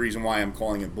get to the reason why I'm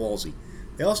calling it ballsy,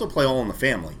 they also play All in the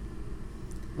Family.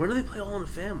 When do they play All in the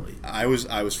Family? I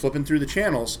was flipping through the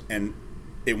channels, and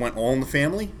it went All in the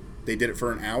Family. They did it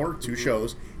for an hour, 2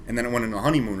 shows, and then it went into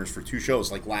Honeymooners for 2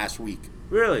 shows, like last week.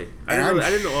 Really? I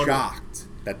didn't know. Shocked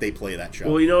that they play that show.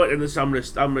 Well, you know what? And this, I'm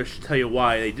gonna tell you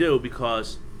why they do,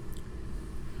 because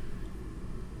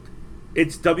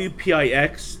it's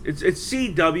WPIX. It's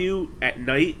CW at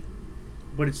night,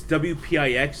 but it's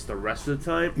WPIX the rest of the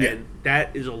time, Yeah. and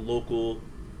that is a local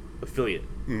affiliate.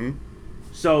 Mm-hmm.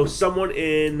 So someone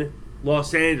in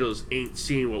Los Angeles ain't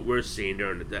seeing what we're seeing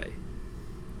during the day.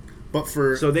 But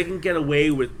for So they can get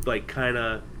away with, like, kind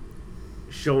of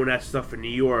showing that stuff in New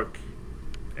York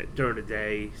during the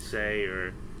day, say,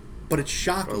 or... But it's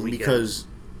shocking weekend. because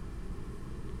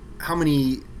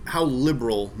how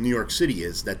liberal New York City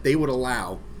is that they would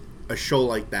allow a show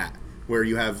like that where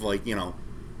you have, like, you know,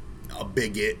 a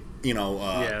bigot, you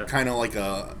know, kind of like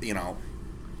a, you know,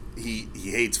 he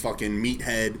hates fucking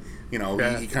meathead, you know,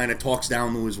 he kind of talks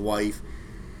down to his wife.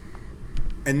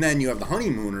 And then you have the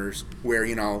Honeymooners where,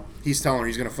 you know, he's telling her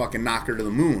he's going to fucking knock her to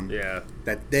the moon. Yeah.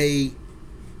 That they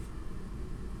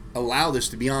allow this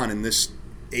to be on in this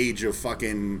age of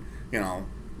fucking, you know,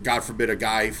 God forbid a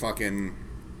guy fucking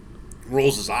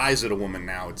rolls his eyes at a woman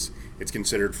now. It's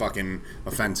considered fucking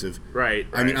offensive. Right.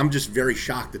 I mean, I'm just very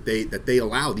shocked that they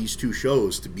allow these 2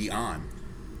 shows to be on.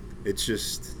 It's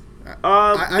just...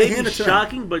 maybe hand it to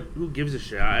shocking, but who gives a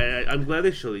shit? I'm glad they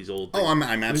show these old things. Oh, I'm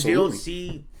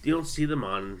absolutely... You don't see them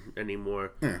on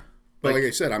anymore. Yeah. But like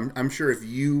I said, I'm sure if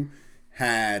you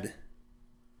had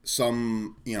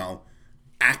some, you know,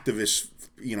 activist,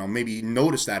 you know, maybe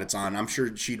notice that it's on, I'm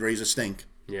sure she'd raise a stink.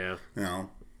 Yeah. You know?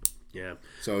 Yeah.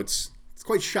 So it's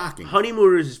quite shocking.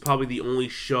 Honeymooners is probably the only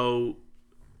show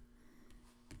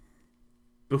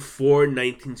before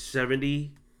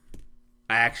 1970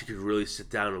 I actually could really sit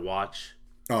down and watch.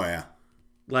 Oh, yeah.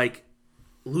 Like,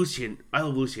 I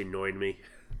love Lucy annoyed me.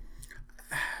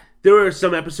 There were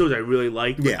some episodes I really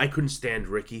liked, but I couldn't stand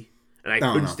Ricky. And I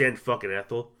couldn't stand fucking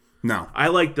Ethel. No. I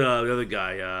liked the other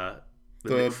guy,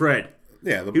 Fred.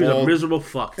 Yeah, he was a miserable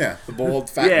fuck. Yeah, the bald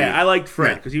fat dude. I liked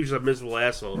Fred because he was just a miserable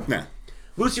asshole. Yeah.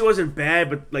 Lucy wasn't bad,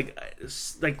 but like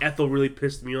Ethel really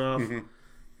pissed me off. Mm-hmm.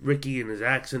 Ricky and his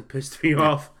accent pissed me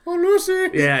off. Oh,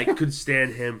 Lucy! Yeah, I couldn't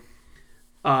stand him.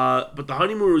 But the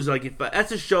Honeymoon was like,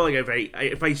 that's a show. Like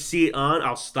if I see it on,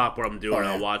 I'll stop what I'm doing and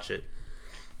I'll watch it.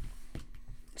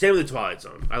 Same with the Twilight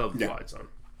Zone. I love the Twilight Zone.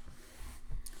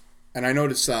 And I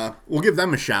noticed we'll give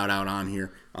them a shout out on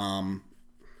here.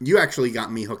 You actually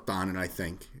got me hooked on it, I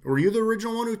think. Were you the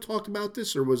original one who talked about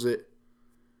this, or was it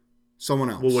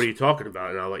someone else? Well, what are you talking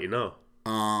about? And I'll let you know.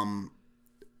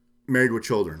 Married with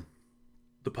Children.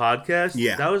 The podcast?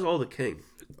 Yeah. That was all the King.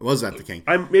 Was that the King?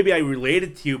 Maybe I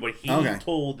related to you, but he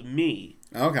told me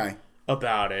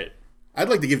about it. I'd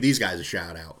like to give these guys a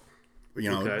shout out. You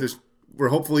know,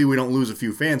 hopefully we don't lose a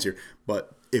few fans here,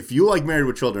 but if you like Married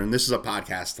with Children, this is a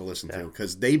podcast to listen to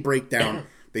because they break down.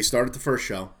 They started the first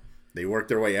show, they work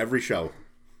their way every show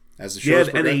as the show. Yeah,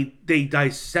 and they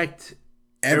dissect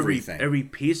everything, every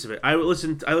piece of it. I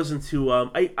listened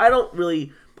to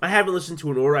I haven't listened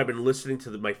to an order. I've been listening to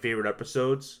my favorite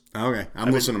episodes. Okay,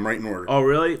 I'm listening to them right in order. Oh,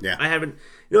 really? Yeah. I haven't.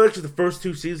 You know, actually, the first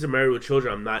 2 seasons of Married with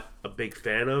Children, I'm not a big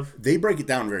fan of. They break it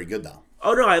down very good, though.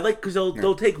 Oh no, I like because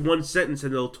they'll take one sentence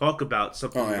and they'll talk about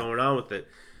something going on with it.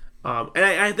 And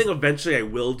I think eventually I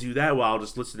will do that. Well, I'll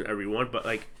just listen to everyone. But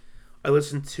like, I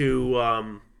listened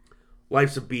to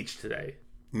Life's a Beach today,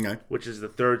 which is the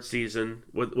 3rd season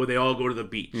where they all go to the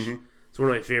beach. Mm-hmm. It's one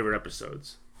of my favorite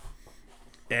episodes.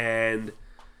 And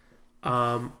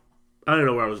I don't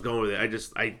know where I was going with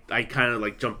it. I kind of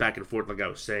like jumped back and forth like I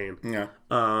was saying. Yeah.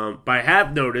 But I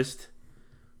have noticed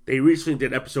they recently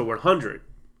did episode 100.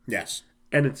 Yes.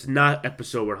 And it's not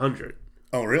episode 100.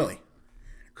 Oh, really?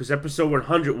 Because episode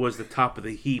 100 was the top of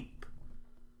the heap.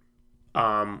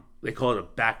 They call it a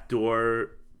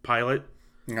backdoor pilot.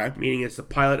 Okay. Meaning it's the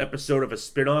pilot episode of a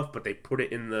spinoff, but they put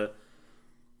it in the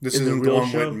This isn't the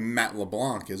one with Matt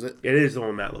LeBlanc, is it? It is the one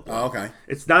with Matt LeBlanc. Oh, okay.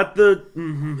 It's not the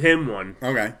him one.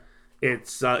 Okay.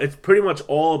 It's pretty much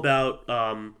all about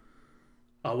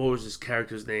what was his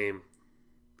character's name?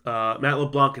 Matt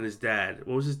LeBlanc and his dad.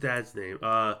 What was his dad's name?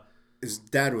 His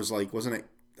dad was like, wasn't it?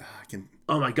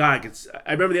 Oh my god!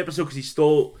 I remember the episode because he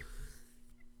stole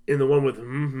in the one with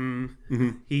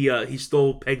he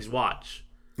stole Peg's watch.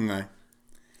 Okay.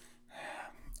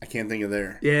 I can't think of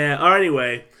there. Yeah. Or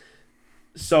anyway,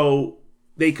 so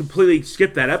they completely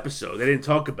skipped that episode. They didn't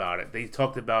talk about it. They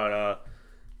talked about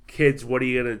kids, what are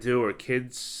you gonna do? Or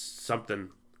kids, something.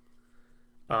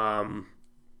 So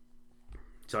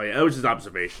yeah, it was just an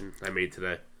observation I made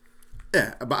today.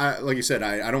 Yeah, but like you said,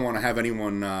 I don't want to have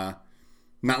anyone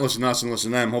not listen to us and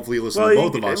listen to them. Hopefully, you listen to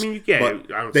both of us. I mean, yeah, but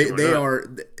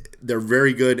they're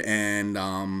very good, and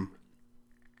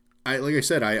like I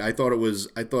said, I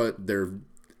thought they're an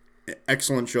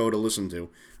excellent show to listen to.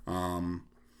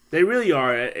 They really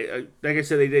are. Like I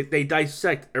said, they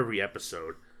dissect every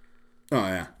episode. Oh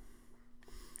yeah.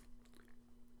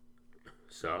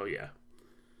 So yeah,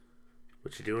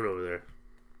 what you doing over there?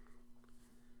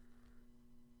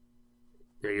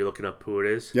 Are you looking up who it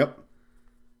is? Yep.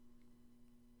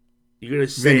 You're gonna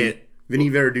say it. Vinny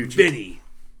Verducci. Vinny.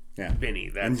 Yeah.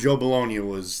 Vinny. And Joe Bologna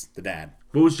was the dad.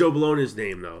 What was Joe Bologna's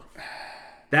name though?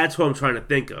 That's what I'm trying to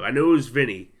think of. I knew it was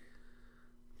Vinny.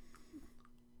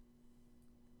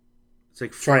 It's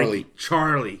like Frankie.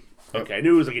 Charlie. Okay, I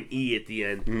knew it was like an E at the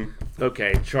end. Mm-hmm.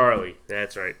 Okay, Charlie.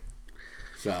 That's right.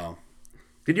 So,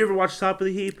 did you ever watch Top of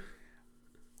the Heap?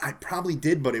 I probably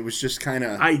did, but it was just kind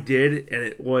of... I did, and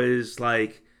it was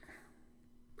like...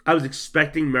 I was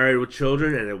expecting Married with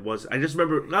Children, and it was... I just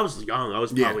remember... I was young. I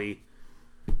was probably...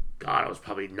 Yeah. God, I was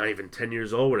probably not even 10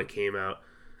 years old when it came out.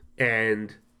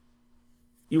 And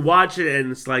you watch it,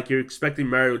 and it's like you're expecting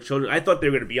Married with Children. I thought they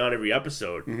were going to be on every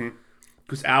episode.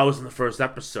 Because Al was in the first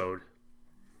episode.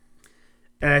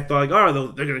 And I thought, like,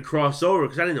 oh, they're going to cross over.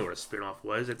 Because I didn't know what a spinoff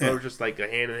was. I thought it was just like a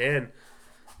hand-in-hand.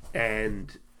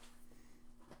 And...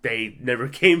 they never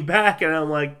came back, and I'm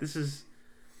like, this is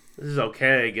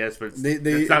okay, I guess, but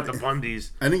it's not the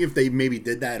Bundys. I think if they maybe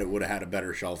did that, it would have had a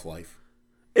better shelf life.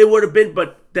 It would have been,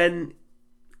 but then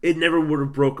it never would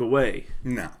have broke away.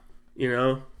 No. You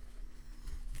know?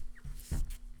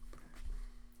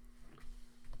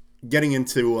 Getting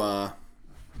into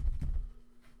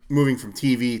moving from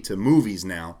TV to movies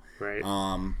now. Right.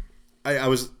 I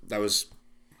was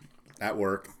at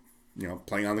work,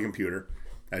 playing on the computer.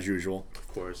 As usual.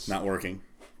 Of course. Not working.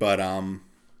 But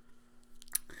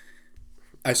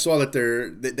I saw that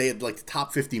they had like the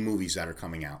top 50 movies that are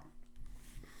coming out.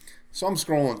 So I'm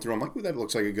scrolling through. I'm like, ooh, that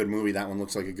looks like a good movie. That one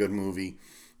looks like a good movie.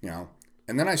 And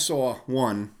then I saw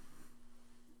one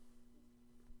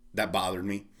that bothered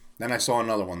me. Then I saw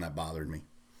another one that bothered me.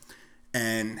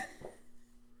 And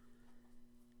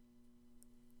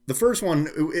the first one,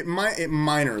 it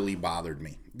minorly bothered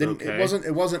me. Okay.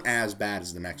 It wasn't as bad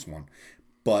as the next one.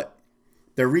 But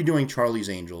they're redoing Charlie's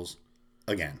Angels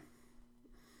again.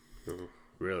 Oh,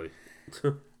 really?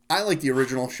 I like the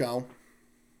original show.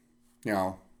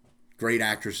 Great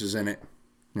actresses in it.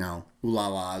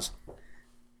 Ooh-la-las.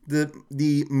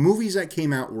 The movies that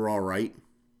came out were all right.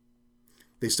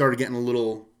 They started getting a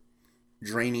little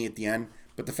drainy at the end.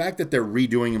 But the fact that they're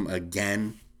redoing them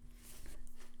again,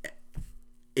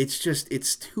 it's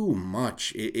too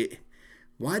much.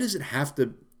 Why does it have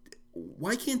to...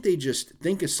 Why can't they just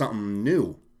think of something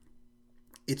new?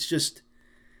 It's just...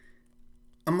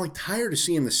 I'm like tired of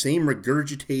seeing the same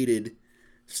regurgitated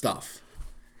stuff.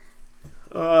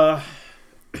 Because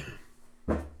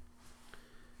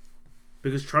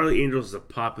Charlie Angels is a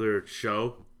popular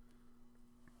show.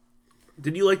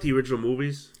 Did you like the original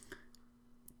movies?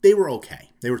 They were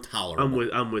okay. They were tolerable.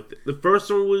 I'm with it. The first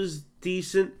one was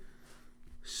decent.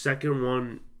 Second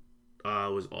one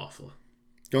was awful.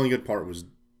 The only good part was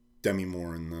Demi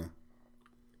Moore in the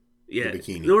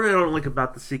bikini. You know what I don't like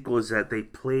about the sequel is that they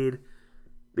played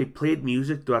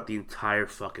music throughout the entire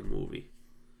fucking movie.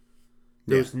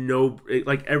 There was no...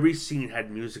 Like, every scene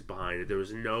had music behind it. There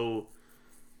was no,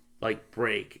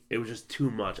 break. It was just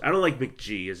too much. I don't like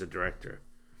McG as a director.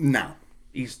 No.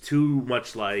 He's too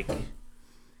much like...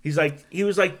 He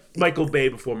was like Michael Bay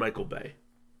before Michael Bay.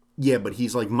 Yeah, but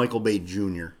he's like Michael Bay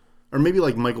Jr. Or maybe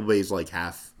like Michael Bay's like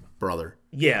half brother.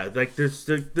 Yeah, like there's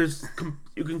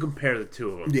you can compare the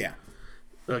two of them. Yeah.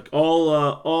 Like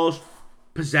all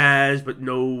pizzazz, but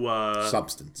no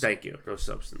substance. Thank you, no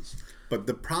substance. But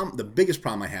the biggest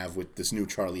problem I have with this new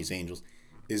Charlie's Angels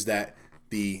is that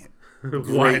the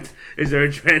what is there a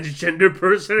transgender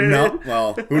person in it?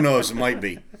 Well, who knows? It might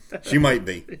be. She might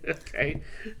be. Okay.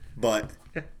 But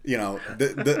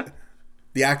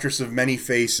the actress of many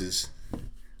faces,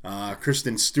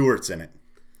 Kristen Stewart's in it,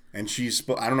 and she's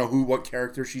I don't know what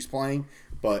character she's playing,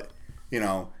 but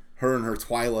her in her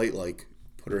Twilight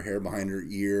put her hair behind her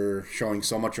ear, showing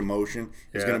so much emotion,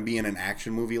 is going to be in an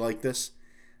action movie like this.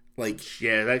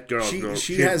 Yeah, that girl.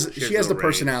 She has the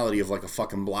personality of like a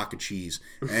fucking block of cheese,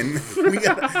 and we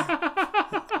got.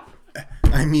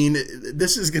 I mean,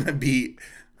 this is gonna be,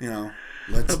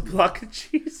 let's a block of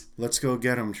cheese. Let's go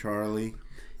get him, Charlie.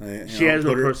 She has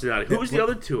no personality. Who was the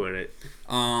other two in it?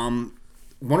 One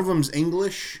of them's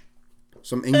English.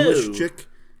 some English Oh. chick,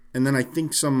 and then I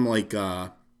think some like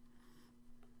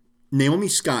Naomi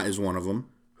Scott is one of them.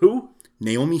 Who?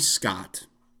 Naomi Scott.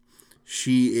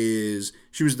 She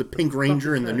was the Pink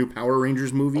Ranger in the new Power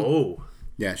Rangers movie. Oh.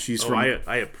 Yeah, she's Oh, from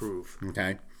I approve.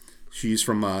 okay. She's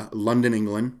from London,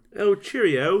 England. Oh,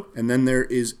 cheerio. And then there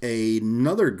is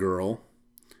another girl.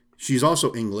 She's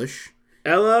also English.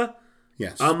 Ella,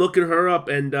 Yes. I'm looking her up,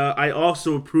 and I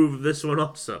also approve of this one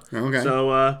also. Okay.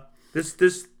 So, this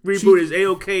reboot is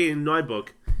A-okay in my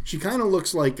book. She kind of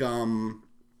looks like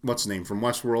what's his name from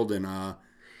Westworld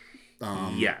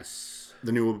and Yes.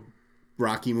 the new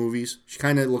Rocky movies. She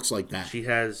kind of looks like that. She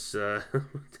has,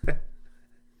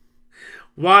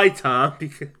 Why, Tom?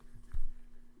 Because...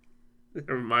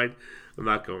 Never mind. I'm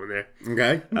not going there.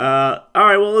 Okay. All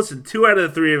right. Well, listen. 2 out of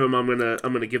the 3 of them, I'm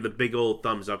gonna give the big old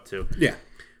thumbs up to. Yeah.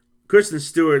 Kristen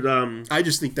Stewart. I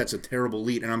just think that's a terrible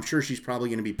lead, and I'm sure she's probably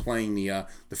going to be playing the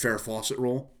Farrah Fawcett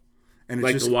role. And it's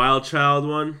like just the Wild Child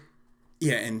one.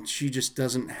 yeah, and she just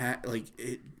doesn't have like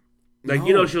it. Like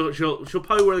no. she'll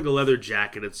probably wear like a leather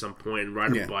jacket at some point and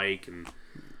ride a Yeah. bike and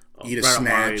Eat a ride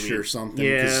snatch Harley. or something.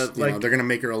 Yeah, 'cause, you like know, they're going to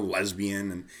make her a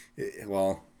lesbian, and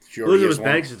well, she already is Elizabeth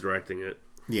one. Banks is directing it.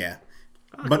 Yeah,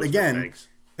 I like but Elizabeth again,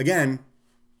 Banks.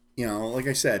 you know, like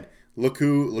I said, look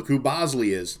who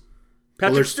Bosley is.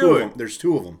 Patrick there's Stewart. 2 of them. There's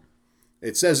 2 of them.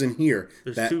 It says in here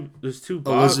There's that two. There's 2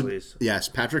 Elizabeth. Bosleys. Yes,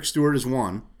 Patrick Stewart is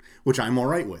one, which I'm all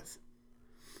right with.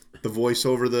 The voice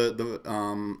over the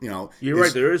you know. You're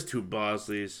right. There is 2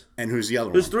 Bosleys. And who's the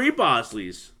other There's one? 3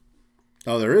 Bosleys.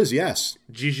 Oh, there is. Yes.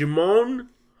 Jijimon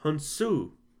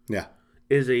Hunsu Yeah.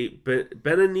 is a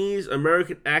Beninese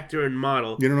American actor and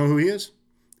model. You don't know who he is?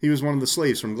 He was one of the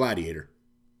slaves from Gladiator.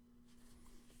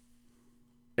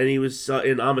 And he was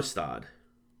in Amistad.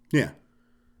 Yeah.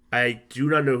 I do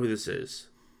not know who this is.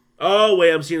 Oh,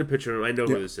 wait, I'm seeing a picture of him. I know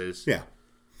who this is. Yeah.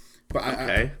 But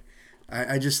Okay.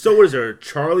 I just So was there a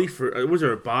Charlie for... was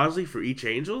there a Bosley for each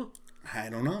angel? I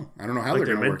don't know. I don't know how Like they're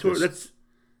their going to work mentor? this. That's...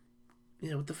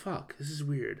 Yeah, what the fuck? This is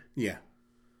weird. Yeah.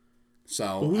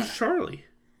 So Well, who's Charlie?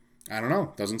 I don't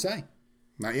know. Doesn't say.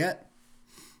 Not yet.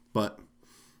 But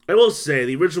I will say,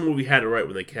 the original movie had it right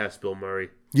when they cast Bill Murray.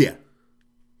 yeah.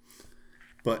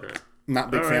 But not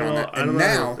a big All fan right, on well, that. I And don't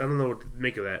now, know. I don't know what to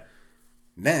make of that.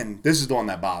 then this is the one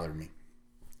that bothered me.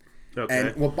 Okay.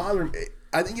 And what bothered me,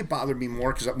 I think it bothered me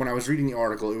more because when I was reading the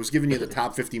article, it was giving you the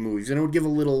top 50 movies, and it would give a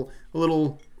little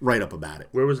write up about it.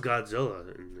 Where was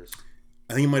Godzilla in this?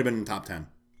 I think it might have been in the top 10.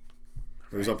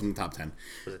 It was up in the top 10.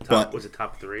 Was it top? But- Was it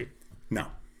top 3? No,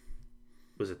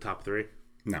 Was it top 3?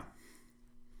 no.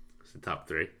 Was it top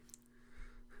 3?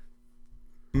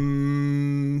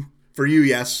 For you,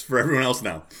 yes. For everyone else,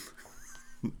 no.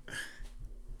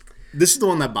 This is the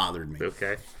one that bothered me.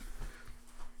 Okay.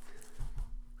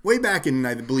 Way back in,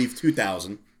 I believe,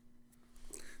 2000,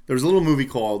 there was a little movie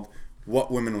called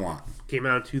What Women Want. Came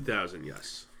out in 2000.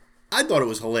 Yes. I thought it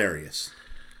was hilarious.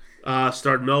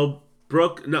 Starred Mel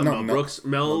Mel Brooks,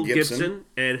 Mel Gibson. Gibson,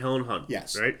 and Helen Hunt.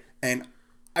 Yes. Right. And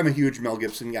I'm a huge Mel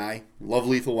Gibson guy. Love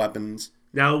Lethal Weapons.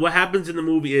 Now, what happens in the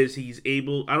movie is he's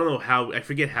able. I don't know how. I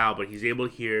forget how, but he's able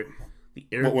to hear the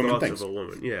inner What women thoughts thinks. of a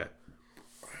woman. Yeah.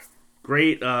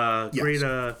 Great.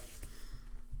 Great.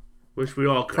 Wish we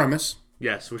all could. Premise.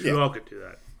 Yes. Wish Yeah. we all could do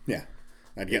that. Yeah.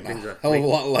 I'd get things a are- hell of a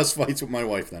lot less fights with my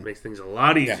wife then. Makes things a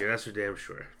lot easier. Yeah. That's for damn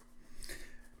sure.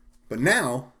 But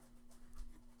now,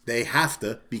 they have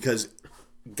to, because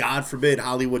God forbid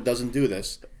Hollywood doesn't do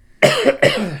this,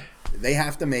 they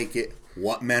have to make it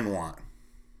what men want.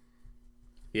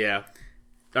 Yeah.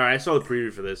 All right. I saw the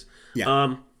preview for this.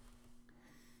 Yeah.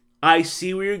 I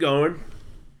see where you're going.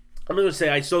 I'm gonna say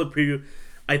I saw the preview.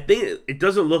 I think it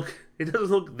doesn't look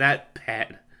that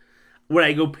bad. Would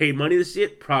I go pay money to see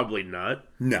it? Probably not.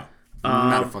 No.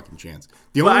 Not a fucking chance.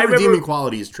 The but only I remember- redeeming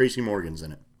quality is Tracy Morgan's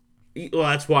in it. Well,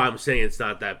 that's why I'm saying it's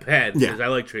not that bad because Yeah. I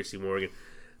like Tracy Morgan.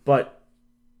 But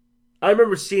I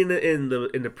remember seeing it in the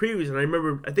previews,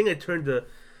 and I think I turned to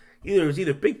it was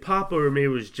either Big Papa or maybe it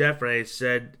was Jeff, and I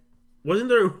said, "Wasn't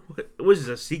there? Was this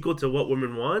a sequel to What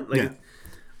Women Want?" Like, Yeah.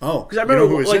 Oh, because I you know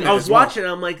remember, who was like, in it I was as well? watching,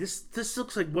 and I'm like, this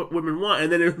looks like What Women Want,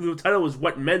 and then the title was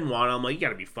What Men Want. I'm like, you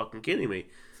gotta be fucking kidding me!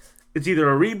 It's either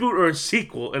a reboot or a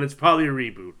sequel, and it's probably a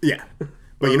reboot. Yeah. Or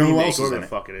But a you know who remake, else is whatever in the it?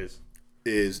 fuck it is.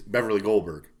 Is Beverly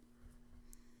Goldberg.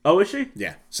 Oh, is she?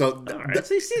 Yeah. So, All right.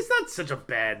 See, it's not such a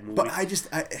bad movie.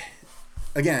 but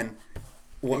again,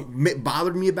 what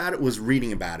bothered me about it was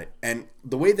reading about it. And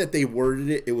the way that they worded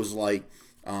it, it was like,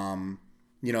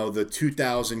 the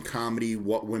 2000 comedy,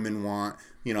 What Women Want,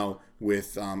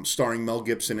 with starring Mel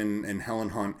Gibson and Helen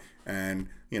Hunt. And,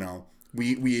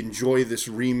 we enjoy this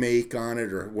remake on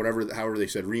it or whatever, however they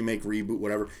said, remake, reboot,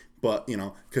 whatever. But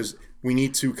because we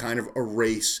need to kind of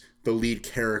erase the lead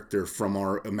character from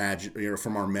our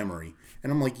from our memory.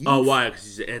 And I'm like, why? Because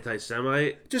he's an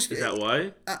anti-Semite? Is that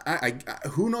why? I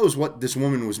who knows what this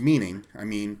woman was meaning? I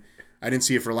mean, I didn't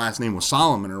see if her last name was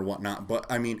Solomon or whatnot, but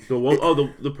I mean,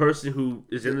 the person who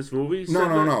is in this movie?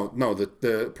 No,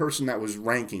 the person that was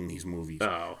ranking these movies.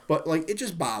 Oh, but like, it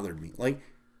just bothered me. Like,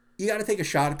 you got to take a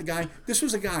shot at the guy. This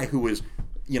was a guy who was,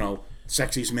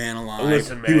 sexiest man alive.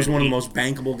 Listen, man, he was one of the most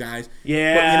bankable guys.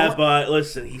 Yeah, but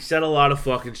listen, he said a lot of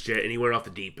fucking shit, and he went off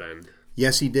the deep end.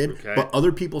 Yes, he did. Okay. But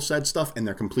other people said stuff, and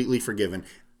they're completely forgiven.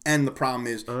 And the problem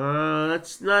is,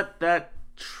 that's not that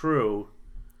true.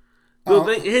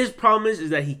 His problem is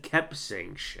that he kept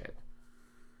saying shit,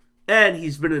 and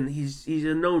he's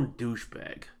a known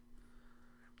douchebag.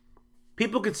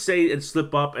 People could say and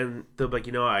slip up, and they'll be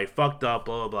like, I fucked up,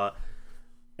 blah blah blah,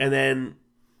 and then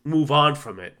move on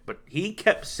from it. But he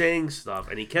kept saying stuff,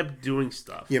 and he kept doing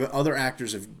stuff. Yeah, but other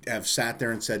actors have sat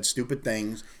there and said stupid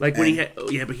things. Like when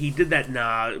but he did that.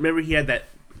 Remember he had that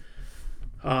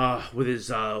with his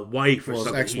wife or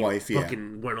something. His ex-wife, he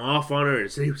fucking went off on her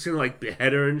and said he was gonna like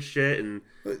behead her and shit. And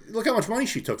look how much money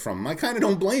she took from him. I kind of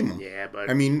don't blame him. Yeah,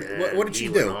 but I mean, what did she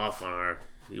do? He went off on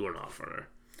her.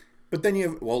 But then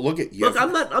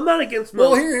I'm not against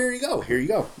Mel. Well, here you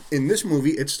go. In this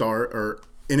movie, it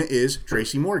is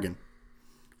Tracy Morgan.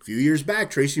 A few years back,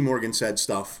 Tracy Morgan said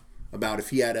stuff about if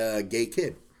he had a gay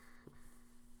kid.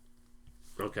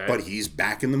 Okay. But he's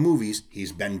back in the movies.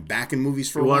 He's been back in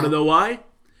movies for a while. You want to know why?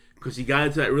 Because he got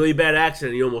into that really bad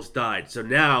accident and he almost died. So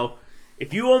now,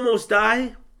 if you almost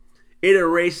die, it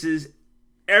erases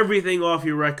everything off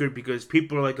your record because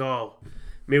people are like, oh,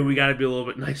 maybe we got to be a little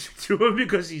bit nicer to him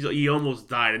because he almost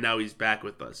died and now he's back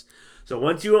with us. So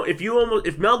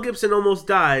if Mel Gibson almost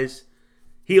dies,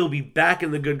 he'll be back in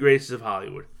the good graces of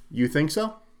Hollywood. You think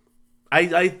so?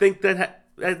 I think that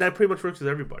pretty much works with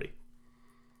everybody.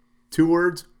 2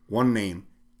 words, 1 name.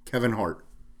 Kevin Hart.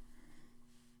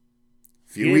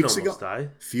 A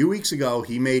few weeks ago,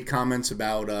 he made comments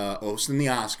about hosting the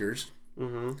Oscars.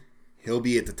 Mm-hmm. He'll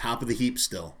be at the top of the heap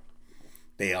still.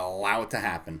 They allow it to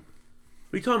happen.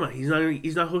 What are you talking about?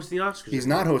 He's not hosting the Oscars. He's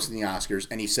not hosting the Oscars,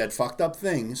 and he said fucked up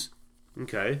things.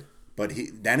 Okay. But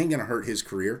that ain't going to hurt his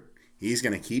career. He's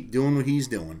going to keep doing what he's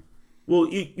doing. Well,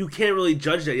 you can't really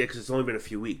judge that yet because it's only been a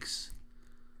few weeks.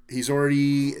 He's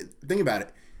already... Think about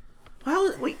it.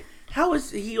 How is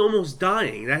he almost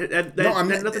dying? That had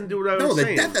nothing to do with what I was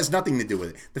saying. No, that has nothing to do with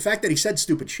it. The fact that he said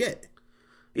stupid shit.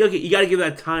 Yeah, okay, you got to give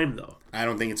that time, though. I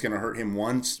don't think it's going to hurt him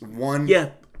one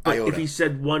but iota. If he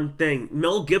said one thing,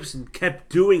 Mel Gibson kept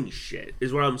doing shit,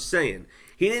 is what I'm saying.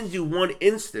 He didn't do one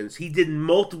instance. He did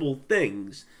multiple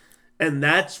things. And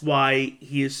that's why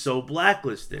he is so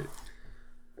blacklisted.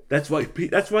 That's why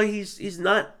he's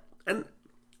not... And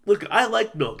look, I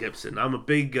like Mel Gibson. I'm a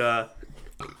big...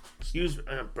 excuse me,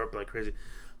 I'm burping like crazy.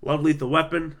 Love Lethal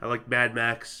Weapon. I like Mad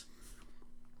Max.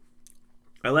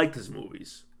 I liked his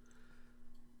movies.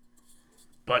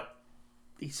 But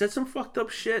he said some fucked up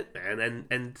shit, man.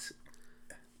 And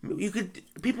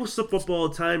people slip up all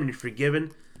the time and you're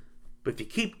forgiven. But if you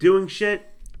keep doing shit,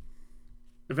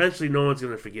 eventually no one's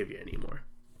going to forgive you anymore.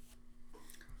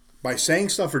 By saying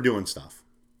stuff or doing stuff?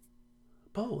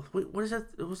 Both. Wait, what is that?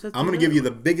 What's that? I'm going to give you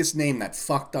the biggest name that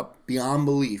fucked up beyond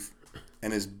belief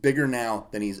and is bigger now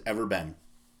than he's ever been.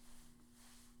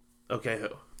 Okay, who?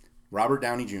 Robert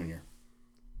Downey Jr.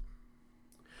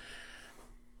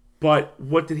 But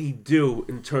what did he do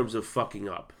in terms of fucking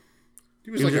up? He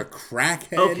was like a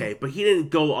crackhead. Okay, but he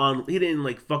didn't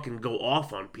like fucking go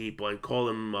off on people and call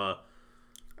them...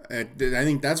 I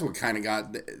think that's what kind of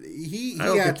got...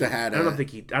 I don't think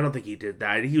he did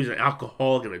that. He was an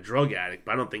alcoholic and a drug addict,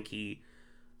 but I don't think he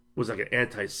was like an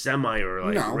anti-Semite or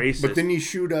like racist. But didn't he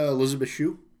shoot Elizabeth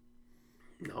Shue?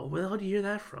 No, where the hell did you hear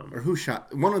that from? Or who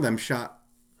shot? One of them shot.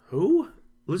 Who?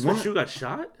 Elizabeth Shue got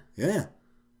shot? Yeah.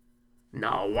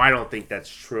 No, I don't think that's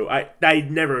true. I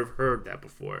never heard that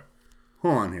before.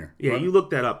 Hold on here. Yeah, you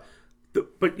look that up.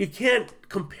 But you can't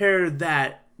compare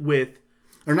that with...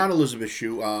 Or not Elizabeth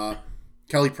Shue,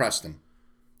 Kelly Preston.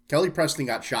 Kelly Preston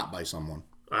got shot by someone.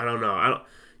 I don't know.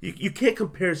 You can't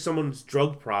compare someone's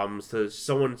drug problems to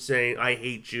someone saying, I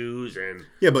hate Jews and...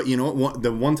 Yeah, but you know what?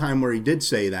 The one time where he did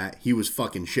say that, he was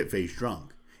fucking shit-faced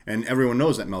drunk. And everyone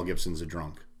knows that Mel Gibson's a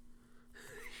drunk.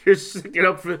 You're sticking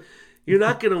up for... You're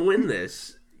not going to win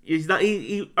this. He's not...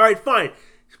 All right, fine.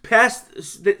 Past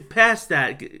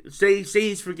that. Say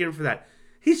he's forgiven for that.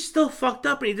 He's still fucked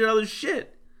up and he did other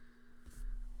shit.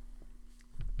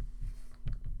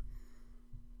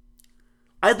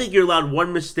 I think you're allowed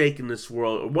one mistake in this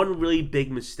world, or one really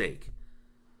big mistake,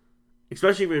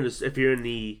 especially if you're in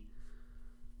the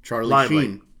Charlie limelight.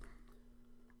 Sheen.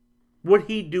 What'd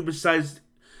he do besides?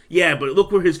 Yeah, but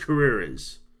look where his career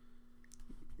is,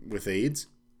 With AIDS?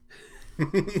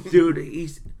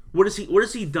 dude. What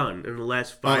has he done in the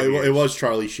last 5 years? It was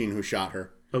Charlie Sheen who shot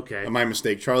her. Okay. My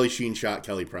mistake. Charlie Sheen shot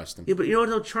Kelly Preston. Yeah, but you know what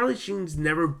though? Charlie Sheen's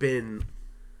never been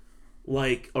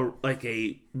like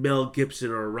a Mel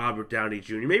Gibson or a Robert Downey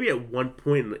Jr. Maybe at one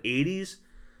point in the 80s,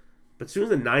 but as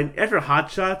soon as after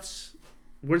Hot Shots,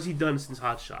 what has he done since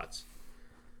Hot Shots?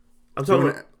 I'm talking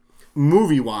about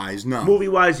movie-wise, no.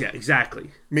 Movie-wise, yeah,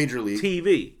 exactly. Major League.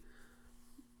 TV.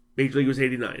 Major League was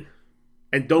 89.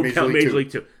 And don't Major count League Major 2. League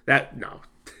 2. No.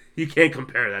 You can't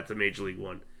compare that to Major League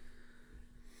 1.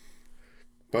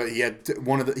 But he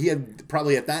had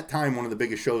probably at that time one of the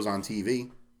biggest shows on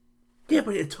TV. Yeah,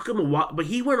 but it took him a while. But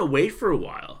he went away for a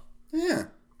while. Yeah.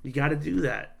 You got to do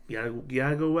that. You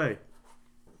gotta go away.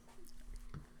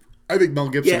 I think Mel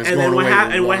Gibson Yeah, is and going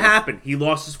then away. what happened? He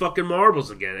lost his fucking marbles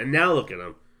again, and now look at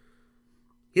him.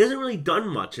 He hasn't really done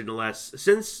much in the last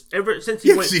since he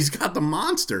went. He's got the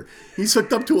monster. He's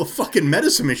hooked up to a fucking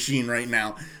medicine machine right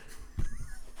now.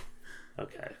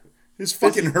 Okay. His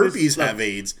fucking herpes have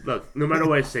AIDS. Look, no matter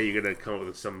what I say, you're gonna come up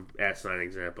with some asinine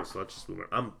example. So let's just move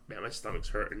on. Man, my stomach's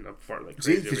hurting. I'm farting like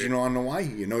crazy. See, because you know why?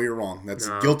 You know you're wrong. That's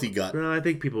guilty gut. No, I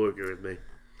think people would agree with me.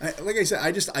 Like I said,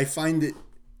 I find it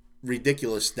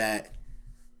ridiculous that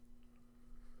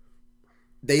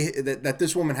that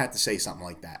this woman had to say something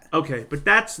like that. Okay, but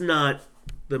that's not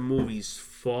the movie's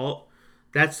fault.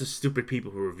 That's the stupid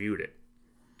people who reviewed it.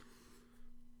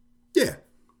 Yeah.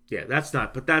 Yeah, that's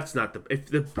not the...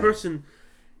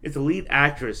 If the lead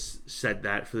actress said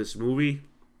that for this movie,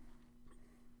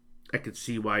 I could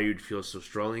see why you'd feel so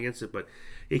strongly against it, but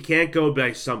it can't go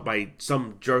by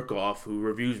some jerk-off who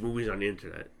reviews movies on the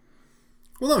internet.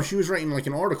 Well, no, she was writing like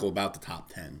an article about the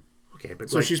top 10. Okay, but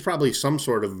so she's probably some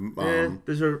sort of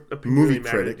does her movie really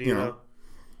matter, critic, you know.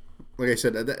 Like I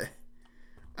said,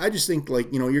 I just think,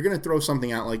 like, you know, you're going to throw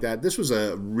something out like that. This was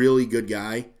a really good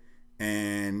guy,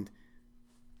 and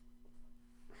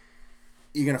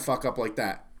you're going to fuck up like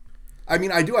that. I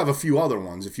mean, I do have a few other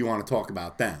ones if you want to talk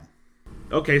about them.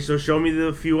 Okay, so show me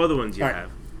the few other ones you have.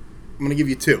 I'm going to give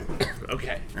you two.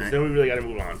 Okay, right. Then we really got to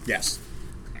move on. Yes.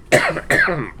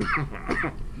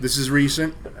 This is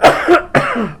recent.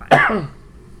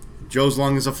 Joe's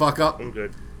lung is a fuck up. I'm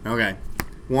good. Okay.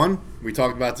 One, we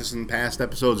talked about this in past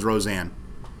episodes, Roseanne.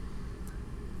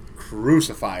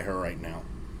 Crucify her right now.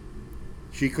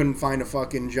 She couldn't find a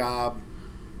fucking job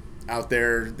out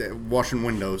there washing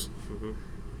windows. Mm-hmm.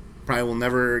 Probably will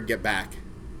never get back.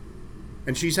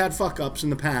 And she's had fuck ups in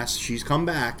the past. She's come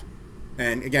back.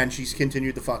 And again, she's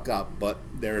continued to fuck up. But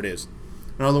there it is.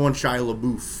 Another one, Shia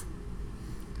LaBeouf.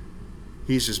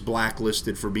 He's just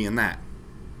blacklisted for being that.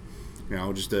 You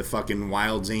know, just a fucking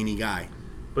wild, zany guy.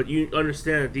 But you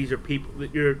understand that these are people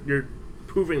that you're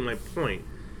proving my point.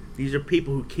 These are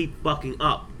people who keep fucking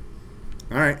up.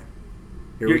 All right.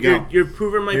 Here we go. You're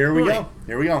proving my point.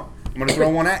 Here we go. I'm going to throw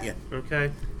one at you.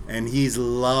 Okay. And he's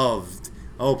loved.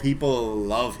 Oh, people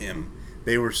love him.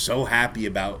 They were so happy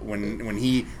about when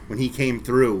he came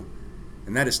through.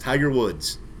 And that is Tiger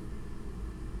Woods.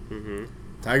 Mm-hmm.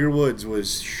 Tiger Woods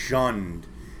was shunned.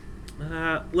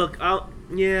 Look,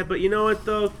 yeah, but you know what,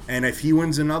 though? And if he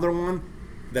wins another one,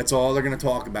 that's all they're going to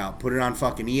talk about. Put it on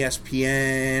fucking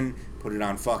ESPN. Put it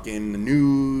on fucking the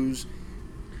news.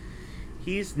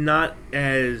 He's not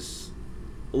as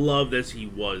loved as he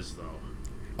was, though.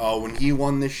 Oh, when he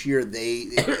won this year,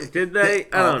 Did they?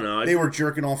 I don't know. They were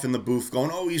jerking off in the booth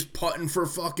going, oh, he's putting for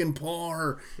fucking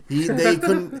par. They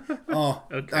couldn't... Oh,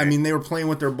 okay. I mean, they were playing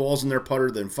with their balls and their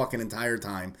putter the fucking entire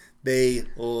time. They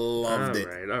loved it.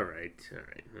 All right.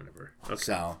 Whatever. Okay.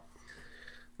 So.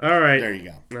 All right. There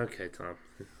you go. Okay, Tom.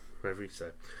 Whatever you say.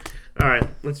 All right,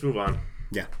 let's move on.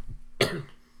 Yeah.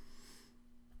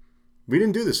 We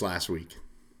didn't do this last week.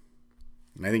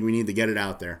 And I think we need to get it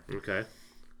out there. Okay.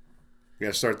 We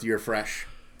got to start the year fresh.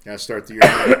 Got to start the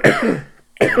year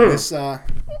this, oh,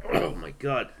 my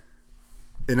God.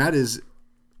 And that is...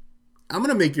 I'm going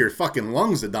to make your fucking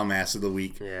lungs the dumbass of the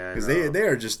week. Yeah, because they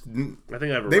are just... I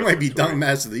think I have they might be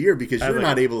dumbass of the year because you're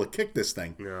not able to kick this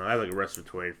thing. No, I have like a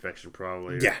respiratory infection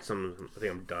probably. Yeah. I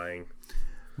think I'm dying.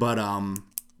 But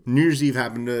New Year's Eve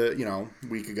happened a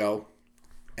week ago.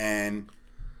 And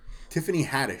Tiffany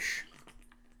Haddish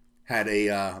had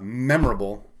a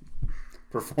memorable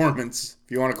performance,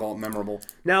 if you want to call it memorable.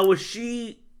 Now, was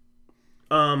she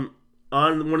on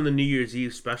one of the New Year's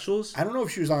Eve specials? I don't know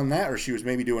if she was on that or she was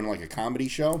maybe doing like a comedy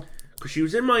show. Because she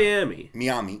was in Miami.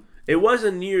 Miami. It was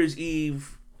a New Year's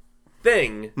Eve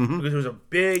thing because it was a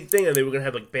big thing, and they were gonna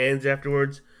have like bands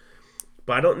afterwards.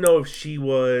 But I don't know if she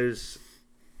was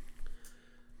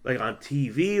like on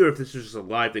TV or if this was just a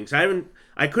live thing. So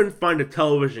I couldn't find a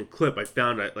television clip. I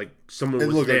found that like someone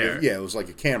was there. Like it was like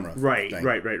a camera. Right.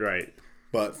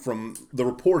 But from the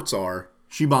reports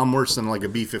she bombed worse than like a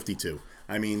B-52.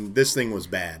 I mean, this thing was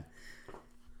bad.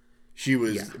 She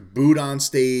was booed on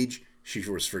stage. She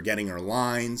was forgetting her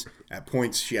lines. At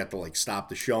points, she had to like stop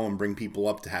the show and bring people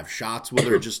up to have shots with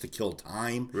her just to kill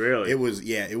time. Really? It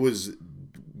was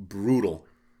brutal.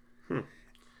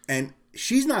 And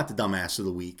she's not the dumbass of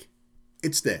the week.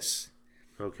 It's this.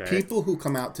 Okay. People who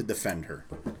come out to defend her.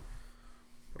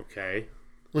 Okay.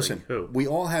 Listen, like who? We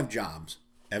all have jobs.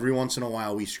 Every once in a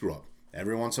while we screw up.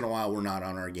 Every once in a while we're not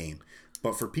on our game.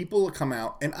 But for people to come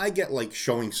out, and I get like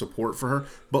showing support for her,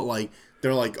 but like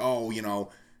they're like, oh, you know,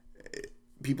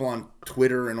 people on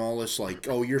Twitter and all this, like,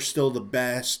 oh, you're still the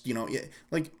best, you know,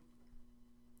 like.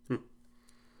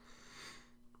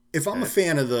 If I'm a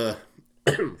fan of the,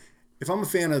 you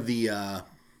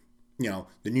know,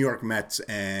 the New York Mets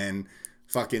and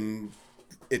fucking,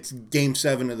 it's Game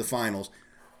 7 of the finals,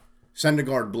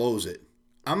 Syndergaard blows it.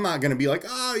 I'm not gonna be like,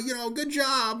 oh, you know, good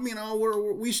job, you know,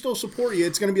 we still support you.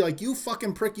 It's gonna be like, you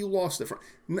fucking prick, you lost it.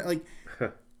 Like,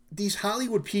 these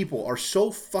Hollywood people are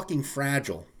so fucking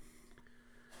fragile.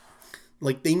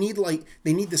 Like they need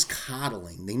this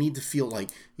coddling. They need to feel like,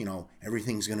 you know,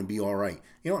 everything's gonna be all right.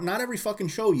 You know, not every fucking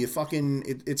show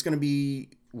it's gonna be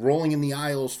rolling in the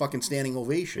aisles, fucking standing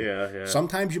ovation. Yeah.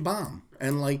 Sometimes you bomb,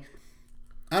 and like,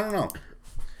 I don't know.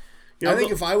 You know, I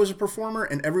think if I was a performer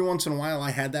and every once in a while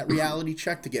I had that reality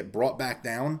check to get brought back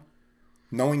down,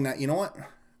 knowing that, you know what,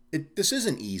 this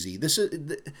isn't easy.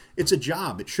 It's a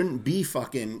job. It shouldn't be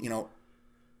fucking, you know,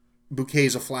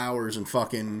 bouquets of flowers and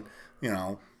fucking, you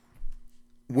know,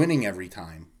 winning every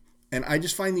time. And I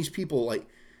just find these people, like,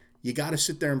 you got to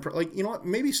sit there and, like, you know what,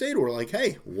 maybe say to her, like,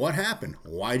 hey, what happened?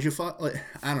 Why'd you fuck? Like,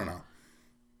 I don't know.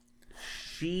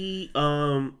 She,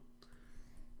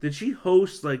 did she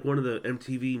host, like, one of the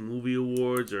MTV Movie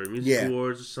Awards or Music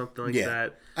Awards or something like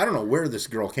that? I don't know where this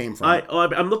girl came from.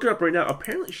 I'm looking up right now.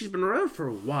 Apparently, she's been around for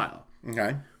a while.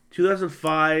 Okay.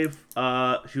 2005,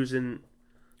 she was in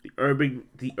the Urban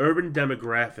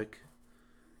Demographic.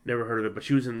 Never heard of it, but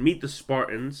she was in Meet the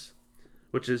Spartans,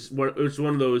 which is one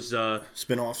of those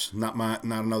spin-offs. Not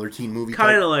another teen movie.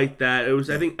 Kind of like that. It was.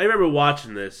 Yeah. I remember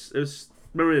watching this. It was.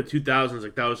 Remember in the 2000s,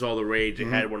 like that was all the rage. They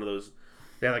had one of those.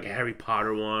 They had like a Harry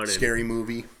Potter one. Scary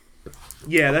movie.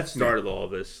 Yeah, that started all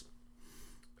this.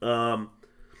 But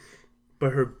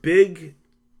her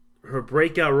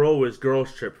breakout role was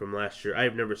Girls Trip from last year. I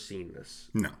have never seen this.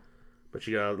 No. But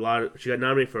she got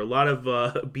nominated for a lot of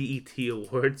BET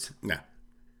awards. No.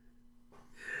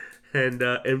 And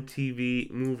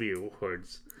MTV Movie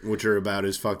Awards. Which are about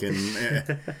as fucking...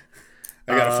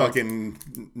 I got a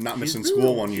fucking not missing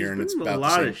school one year, and it's about a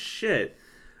lot of shit.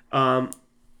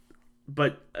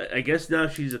 But I guess now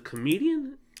she's a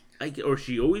comedian, or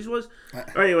she always was.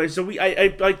 Anyway, so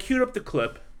I queued up the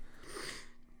clip,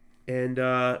 and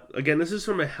again, this is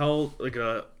from a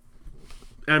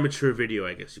amateur video,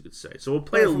 I guess you could say. So we'll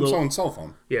play a little. From someone's cell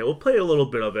phone. Yeah, we'll play a little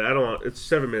bit of it. It's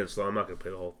 7 minutes long. I'm not gonna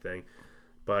play the whole thing,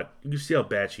 but you can see how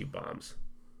bad she bombs.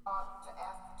 To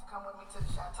ask to come with me to the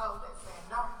chateau, they said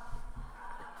no.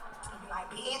 You'd be like,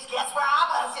 bitch, guess where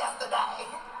I was yesterday?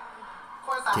 Of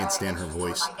course, I can't stand her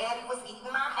voice. Like, Eddie was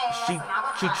eating my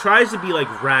ass, she tries to be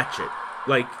like ratchet.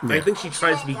 Like I think she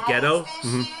tries to be ghetto.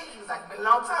 Mm-hmm.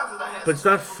 Like, but it's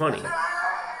not funny.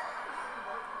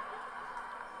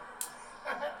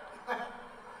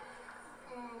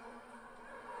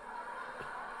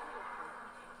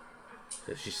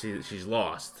 She sees that she's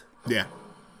lost. Yeah.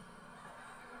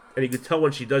 And you can tell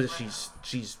when she does it,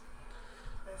 she's.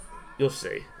 You'll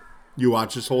see. You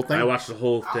watch this whole thing? I watched the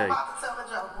whole thing. I'm about to tell a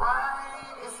joke right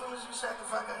as soon as you shut the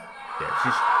fuck up. Yeah,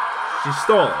 she's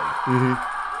stalling. Mm-hmm.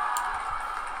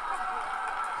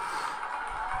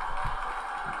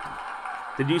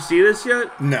 Did you see this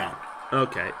yet? No.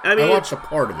 Okay. I watched a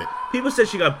part of it. People said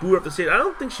she got booed off the stage. I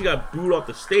don't think she got booed off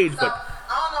the stage, but I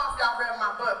don't know if y'all read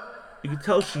my book. You can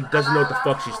tell she doesn't know what the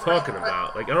fuck she's talking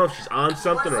about. Like, I don't know if she's on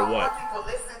something or what. People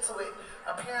listen to it,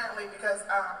 apparently, because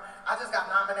I just got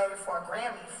nominated for a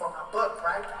Grammy for my book,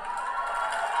 right? And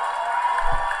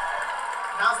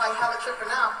I was like hella tripping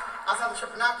out. I was hella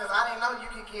tripping out because I didn't know you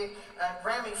could get a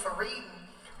Grammy for reading,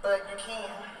 but you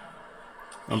can.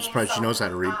 I'm surprised she knows how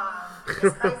to read. It's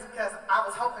crazy because I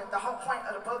was hoping, the whole point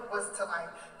of the book was to like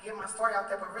get my story out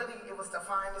there, but really it was to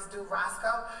find this dude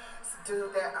Roscoe, this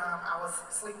dude that I was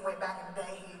sleeping with back in the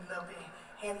day. He's a little bit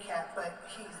handicapped, but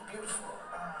he's beautiful.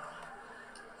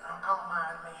 I don't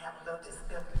mind me having a little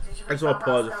disability. Did you I just want to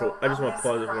pause it for. I just want to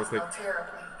pause it real quick.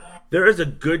 There is a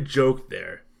good joke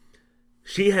there.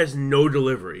 She has no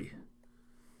delivery.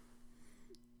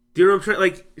 Do you know what I'm trying?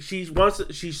 Like she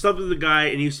slept with a guy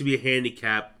and he used to be a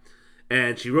handicap,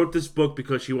 and she wrote this book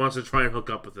because she wants to try and hook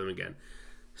up with him again.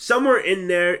 Somewhere in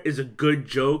there is a good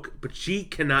joke, but she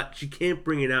can't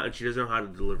bring it out, and she doesn't know how to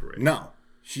deliver it. No,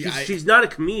 she's not a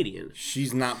comedian.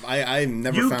 She's not. I've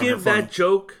never. You found her give funny. that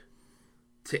joke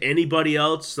to anybody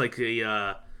else, like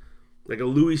a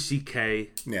Louis C.K.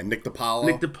 Yeah, Nick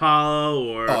DiPaolo,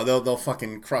 or they'll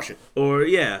fucking crush it. Or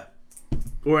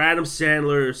Adam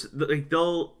Sandler. Like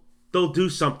they'll do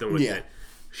something with it.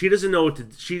 She doesn't know what to.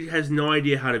 She has no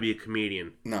idea how to be a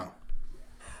comedian. No.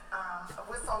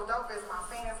 What's so dope is my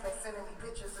fans been sending me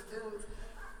pictures of dudes.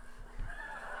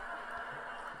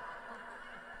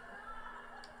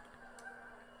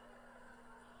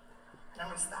 Let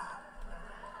me stop.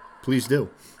 Please do.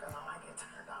 Because I might get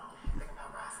turned on. Think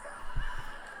about Roscoe.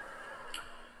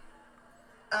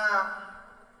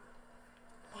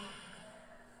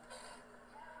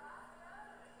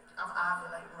 I'm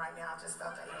ovulating right now. I just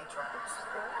felt the egg drops.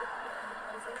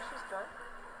 You think she's drunk?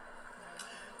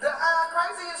 The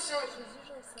craziest shit. She's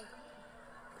usually so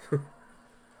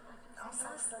I'm so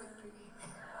sleepy.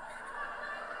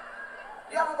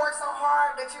 You ever work so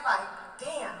hard that you're like,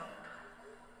 damn,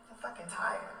 I'm fucking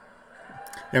tired.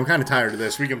 Yeah, I'm kind of tired of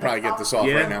this. We can probably get this off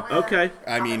right now. Okay.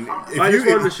 I mean, I just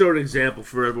wanted to show an example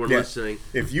for everyone listening.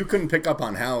 If you couldn't pick up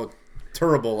on how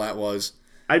terrible that was,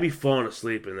 I'd be falling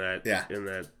asleep in that. Yeah. In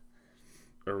that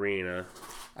arena.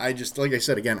 I just, like I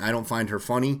said again, I don't find her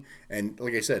funny, and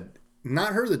like I said,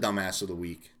 not her the dumbass of the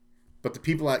week, but the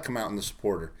people that come out and the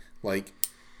support her. Like,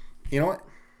 you know what?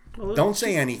 Well, Don't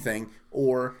say anything,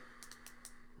 or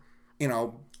you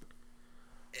know.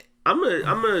 I'm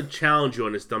gonna challenge you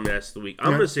on this dumbass of the week.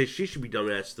 I'm gonna say she should be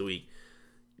dumbass of the week.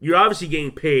 You're obviously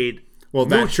getting paid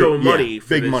mucho money for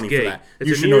big this money gig. for that. It's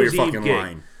You a should New know your Year's Eve fucking gig.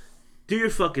 line. Do your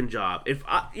fucking job.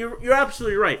 You're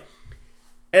absolutely right.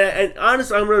 And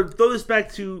honestly, I'm going to throw this back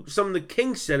to something the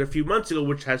King said a few months ago,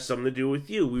 which has something to do with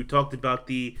you. We talked about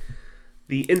the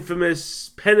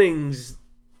infamous Pennings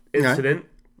incident.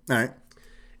 All right.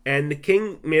 And the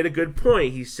King made a good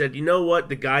point. He said, you know what?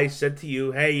 The guy said to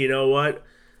you, hey, you know what?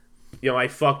 You know, I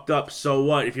fucked up, so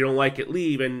what? If you don't like it,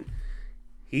 leave. And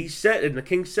he said, and the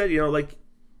King said, you know, like,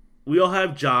 we all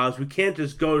have jobs. We can't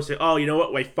just go and say, oh, you know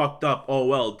what? I fucked up. Oh,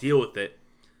 well, deal with it.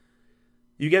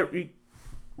 You get... what are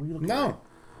you looking at?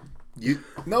 You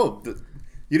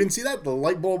didn't see that? The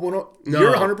light bulb went up. No.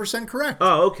 You're 100% correct.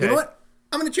 Oh, okay. You know what?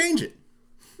 I'm going to change it.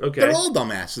 Okay. They're all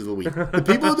dumbasses of the week. The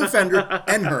people who defend her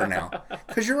and her now.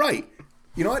 Because you're right.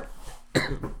 You know what?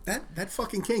 that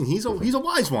fucking King, he's a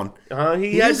wise one.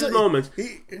 He has his moments.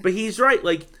 But he's right.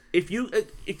 Like, if you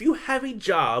have a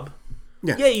job,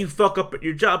 yeah, you fuck up at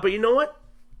your job, but you know what?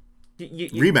 You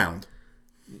rebound.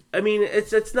 I mean,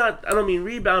 it's not, I don't mean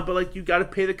rebound, but like, you got to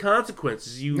pay the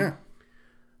consequences.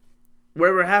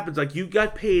 Whatever happens, like, you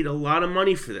got paid a lot of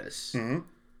money for this. Mm-hmm.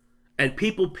 And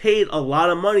people paid a lot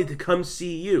of money to come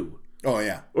see you. Oh,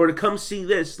 yeah. Or to come see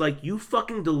this. Like, you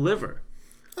fucking deliver.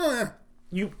 Oh, yeah.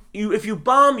 You if you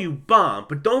bomb, you bomb.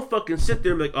 But don't fucking sit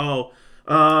there and be like, oh,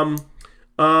 I'm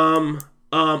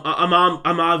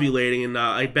ovulating and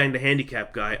I banged a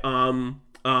handicap guy.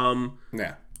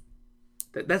 Yeah.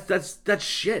 That's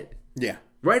shit. Yeah.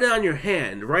 Write it on your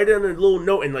hand. Write it on a little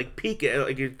note and like peek it.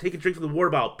 Like, you take a drink from the water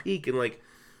bottle, peek and like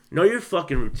know your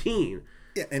fucking routine.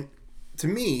 Yeah, and to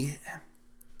me,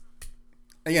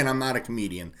 again, I'm not a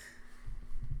comedian.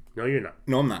 No, you're not.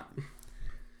 No, I'm not.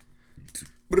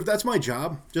 But if that's my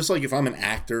job, just like if I'm an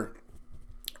actor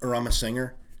or I'm a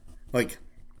singer, like,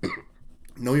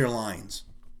 know your lines,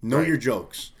 know your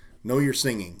jokes, know your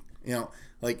singing. You know,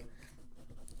 like,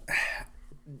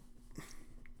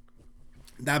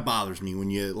 that bothers me when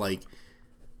you, like,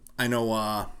 I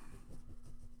know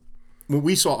when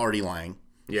we saw Artie Lang,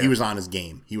 he was on his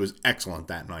game. He was excellent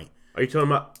that night. Are you talking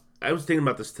about, I was thinking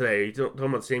about this today. Are you talking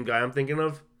about the same guy I'm thinking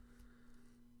of?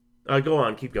 Go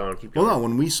on, keep going. Well, no,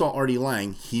 when we saw Artie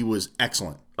Lang, he was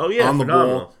excellent. Oh, yeah, on the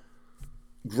phenomenal. ball,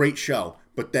 great show.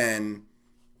 But then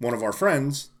one of our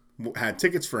friends had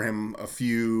tickets for him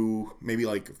maybe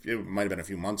like, it might have been a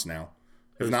few months now.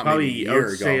 It was not probably, maybe a I year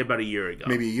would ago. say about a year ago.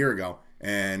 Maybe a year ago.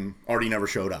 And Artie never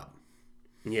showed up.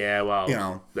 Yeah, well, You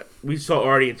know. we saw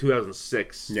Artie in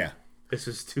 2006. Yeah. This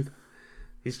is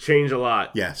he's changed a lot.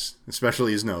 Yes.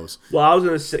 Especially his nose. Well, I was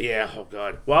going to say,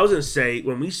 Well, I was going to say,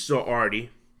 when we saw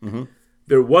Artie,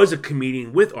 there was a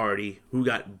comedian with Artie who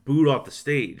got booed off the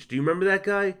stage. Do you remember that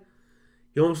guy?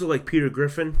 He almost looked like Peter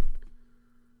Griffin.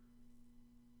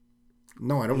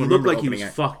 No, I don't He remember. looked like he opening was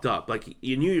act. fucked up. Like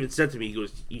you even said to me,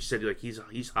 you said like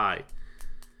he's high.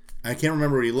 I can't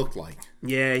remember what he looked like.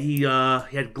 Yeah, he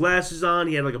had glasses on.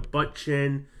 He had like a butt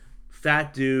chin,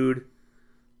 fat dude.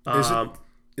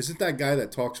 Isn't that guy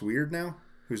that talks weird now?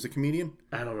 Who's the comedian?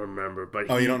 I don't remember, but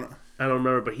Oh, you don't know? I don't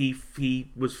remember, but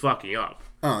he was fucking up,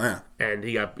 Oh yeah, and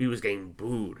he was getting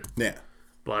booed. yeah.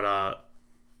 But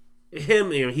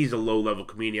him, he's a low level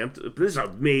comedian. This is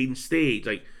a main stage,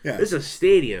 like Yeah. this is a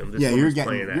stadium. This Yeah, woman's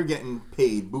playing at. you're getting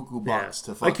paid buku Yeah. bucks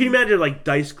to fuck. Like, can you imagine like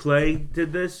Dice Clay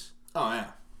did this? Oh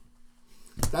yeah,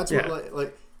 that's Yeah. what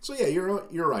like. So yeah,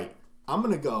 you're right. I'm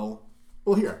gonna go.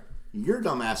 Well, here, your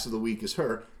dumbass of the week is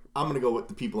her. I'm gonna go with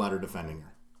the people that are defending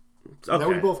her. Okay. Now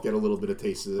we both get a little bit of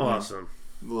taste of it. Awesome.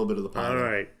 A little bit of the pie. All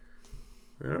right.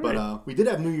 But we did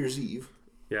have New Year's Eve.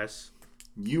 Yes,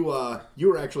 You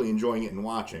were actually enjoying it and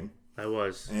watching, I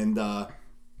was. and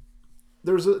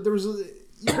there was a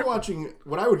you were watching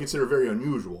what I would consider very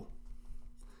unusual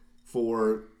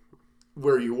for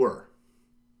where you were.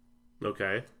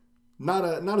 Okay. Not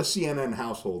a CNN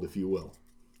household, if you will.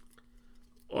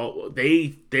 Well,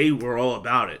 they were all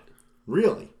about it.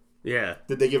 Really? Yeah.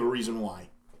 Did they give a reason why?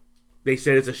 They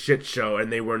said it's a shit show,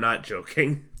 and they were not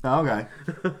joking. Oh, okay.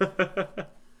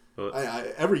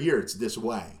 Every year it's this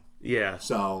way. Yeah.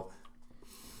 So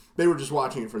they were just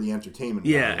watching it for the entertainment.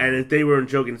 Yeah, value. and if they weren't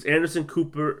joking, it's Anderson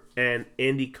Cooper and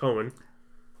Andy Cohen.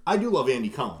 I do love Andy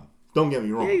Cohen. Don't get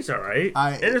me wrong. Yeah, he's all right.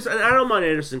 I don't mind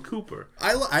Anderson Cooper.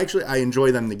 I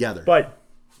enjoy them together. But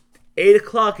 8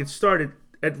 o'clock, it started.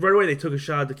 Right away, they took a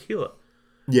shot of tequila,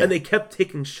 yeah. and they kept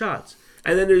taking shots.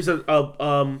 And then there's a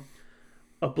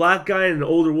black guy and an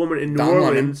older woman in New Don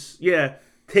Orleans, yeah,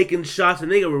 taking shots,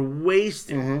 and they were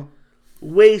wasted,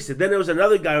 wasted. Then there was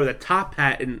another guy with a top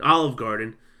hat in Olive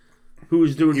Garden, who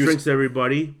was doing drinks to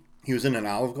everybody. He was in an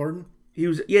Olive Garden? He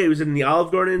was in the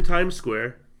Olive Garden in Times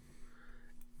Square.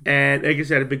 And I guess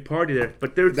they had a big party there.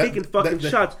 But they were taking fucking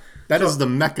shots. That is the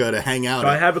mecca to hang out So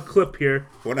I at. have a clip here.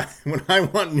 When I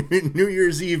want New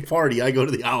Year's Eve party, I go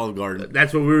to the Olive Garden.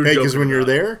 That's what we were Hey, joking because when you're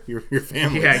about. there, your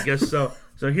family. Yeah, I guess so.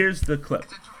 So here's the clip.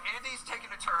 Andy's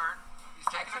taking a turn. He's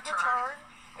taking a turn.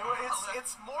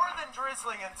 It's more than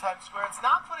drizzling in Times Square. It's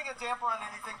not putting a damper on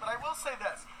anything, but I will say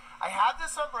this. I had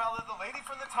this umbrella. The lady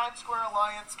from the Times Square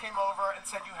Alliance came over and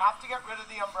said, you have to get rid of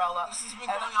the umbrella. This has been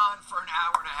going on for an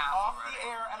hour and a half Off already. the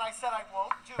air, and I said I won't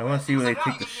do it. I want to see when they No,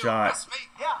 take you the can shot. arrest me.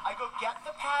 Yeah, I go get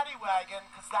the paddy wagon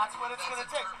because that's what it's going to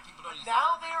That's a take. term people don't use.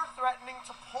 Now they are threatening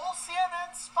to pull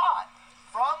CNN's spot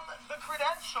from the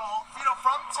credential,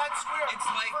 from Times Square. It's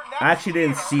like- for I actually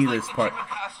didn't next see year. this part. Jimmy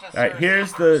Costa All right,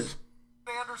 here's the.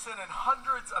 Anderson and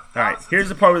hundreds of All right, thousands here's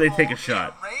of the part where they people take a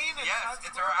shot. in rain and Yes, Times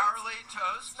it's Square. our hourly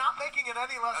toast. It's not making it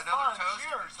any less Another fun. toast.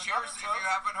 Cheers. Cheers Another if toast. you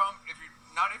have at home.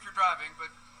 Not if you're driving,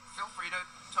 but feel free to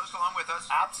toast along with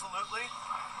us. Absolutely.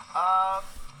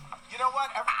 You know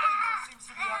what? Everybody here seems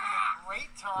to be having a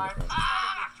great time. I'm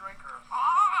not a big drinker.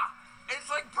 It's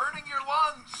like burning your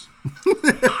lungs.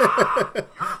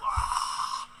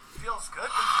 Feels good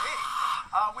to me.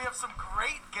 We have some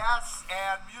great guests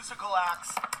and musical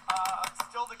acts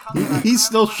still to come. tonight. He's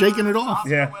still Grammy shaking it winners, off. Oscar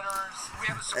Yeah. winners. We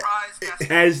have a surprise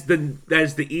guest.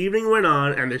 As the evening went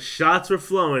on and the shots were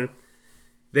flowing,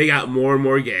 they got more and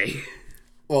more gay.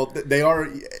 Well, they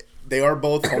are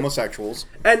both homosexuals.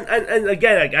 And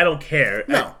again, like, I don't care.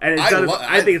 No, and it's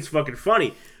I I think it's fucking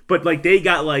funny. But like they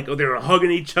got like they were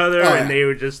hugging each other Oh, and yeah. they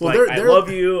were just Well, like they're- I love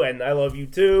you and I love you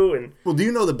too and Well, do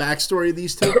you know the backstory of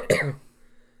these two?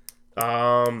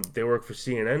 they work for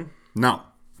CNN. No.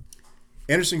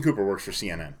 Anderson Cooper works for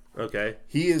CNN. Okay.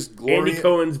 He is Gloria. Andy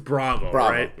Cohen's Bravo,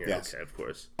 Bravo, right? Yeah, yes. Okay, of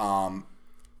course.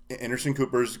 Anderson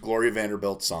Cooper's Gloria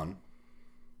Vanderbilt's son.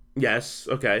 Yes.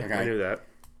 Okay. I Okay. knew that.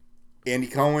 Andy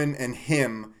Cohen and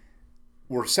him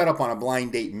were set up on a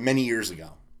blind date many years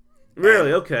ago,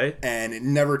 Really? Okay. and it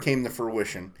never came to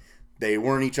fruition. They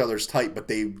weren't each other's type, but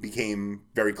they became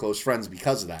very close friends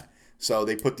because of that. So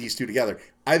they put these two together.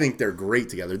 I think they're great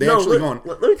together. They actually go on.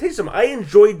 let me tell you something. I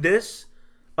enjoyed this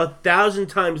 1,000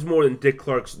 times more than Dick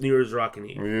Clark's New Year's Rockin'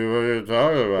 Eve.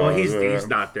 Well, he's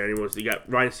not there anymore. So you got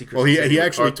Ryan Seacrest. Well, he and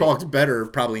actually McCarthy. talked better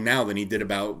probably now than he did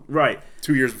about Right.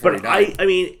 2 years before he But died. I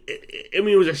mean,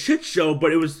 it was a shit show,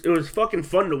 but it was fucking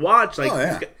fun to watch. Like, Oh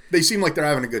yeah, they seem like they're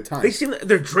having a good time. they seem like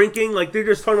they're drinking. Like they're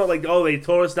just talking about like, oh, they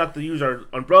told us not to use our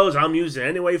umbrellas. I'm using it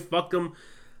anyway. Fuck them.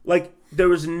 Like there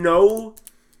was no,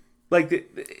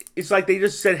 like it's like they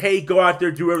just said, hey, go out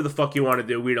there, do whatever the fuck you want to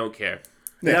do. We don't care.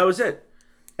 And Yeah. that was it.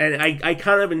 And I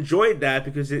kind of enjoyed that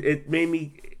because it made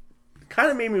me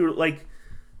like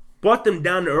brought them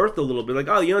down to earth a little bit. Like,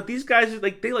 oh, you know what, these guys are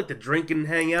like they like to drink and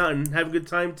hang out and have a good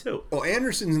time too. Well,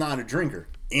 Anderson's not a drinker.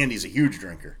 Andy's a huge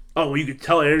drinker. Oh, well, you could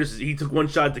tell Anderson. He took one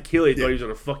shot at tequila. He thought he was on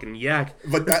a fucking yak.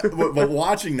 But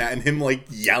watching that and him like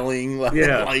yelling, like,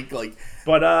 Yeah. like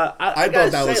But I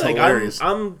thought that was hilarious.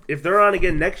 I'm if they're on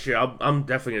again next year, I'm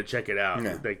definitely gonna check it out.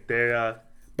 Yeah. Like they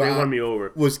But, won me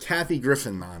over. was Kathy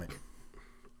Griffin on it?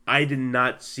 I did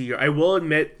not see her. I will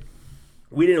admit,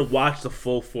 we didn't watch the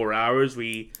full 4 hours.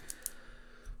 We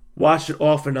watched it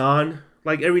off and on.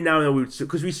 Like every now and then,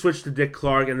 because we switched to Dick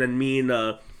Clark, and then me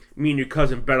and your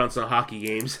cousin bet on some hockey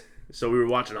games. So we were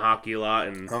watching hockey a lot,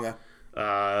 and Okay.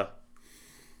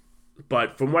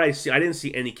 but from what I see, I didn't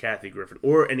see any Kathy Griffin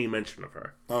or any mention of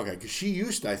her. Okay, because she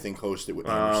used to, I think, host it with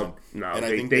Anderson. No,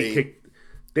 and they kicked.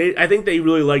 I think they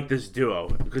really like this duo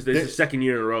because this is the second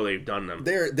year in a row they've done them.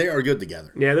 They are good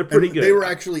together. Yeah, they're pretty And good. They were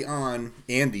actually on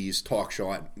Andy's talk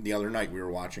show the other night. We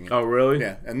were watching it. Oh, really?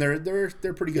 Yeah, and they're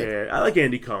pretty good. Yeah, I like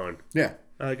Andy Cohen. Yeah.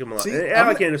 I like him a lot. See, And I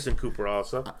like Anderson Cooper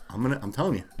also. I'm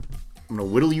telling you, I'm gonna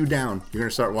whittle you down. You're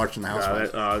gonna start watching the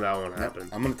Housewives. That won't happen.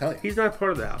 I'm gonna tell you. He's not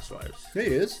part of the Housewives. Yeah, he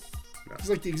is. He's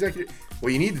like the executive.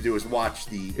 What you need to do is watch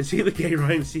the. Is he the gay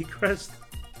Ryan Seacrest?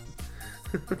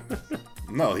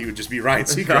 No, he would just be Ryan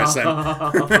Seacrest then.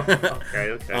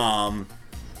 Okay.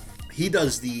 He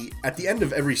does at the end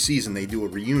of every season they do a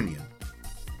reunion.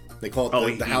 They call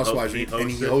it the Housewives he reunion,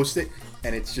 and he hosts hosts it,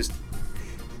 and it's just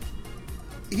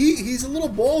he's a little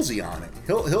ballsy on it.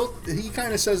 He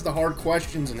kind of says the hard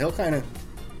questions, and he'll kind of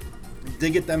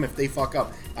dig at them if they fuck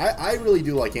up. I really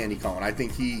do like Andy Cohen. I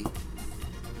think he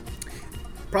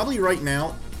probably right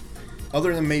now,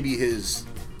 other than maybe his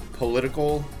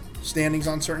political standings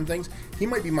on certain things, he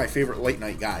might be my favorite late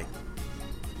night guy.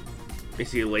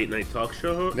 Is he a late night talk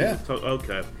show? Yeah.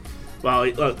 Okay. Well,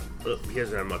 he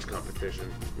doesn't have much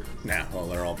competition. Nah, well,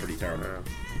 they're all pretty terrible. Yeah.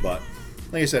 But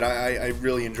like I said, I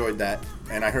really enjoyed that,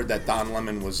 and I heard that Don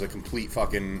Lemon was a complete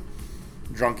fucking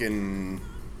drunken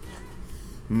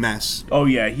mess. Oh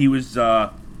yeah, he was.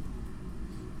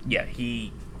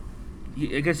 He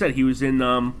like I said, he was in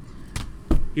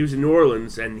New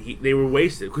Orleans, and they were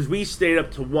wasted because we stayed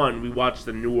up to 1. We watched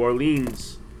the New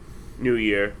Orleans New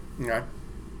Year. Okay.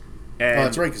 And Oh,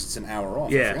 that's right, because it's an hour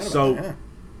off. I Yeah, forgot about so that,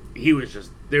 he was just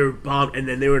they were bombed, and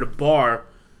then they were at a bar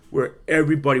where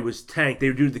everybody was tanked. They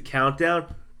would do the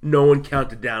countdown. No one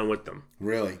counted down with them.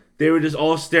 Really? They were just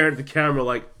all staring at the camera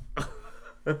like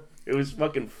it was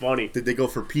fucking funny. Did they go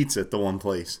for pizza at the one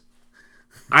place?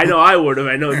 I know I would have.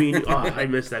 I know. I mean, I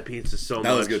miss that pizza so much.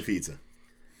 That was good pizza.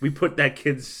 We put that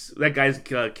guy's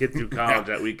kid through college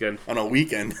that weekend. On a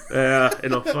weekend.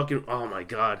 In a fucking, oh my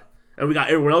god. And we got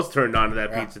everyone else turned on to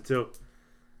that pizza too.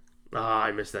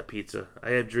 I miss that pizza.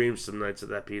 I had dreams some nights of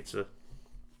that pizza.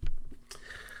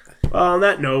 Well, on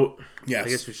that note, Yes. I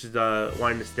guess we should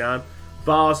wind this down.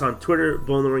 Follow us on Twitter,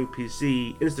 Bull in the Ring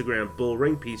PC, Instagram, Bull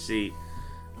Ring PC.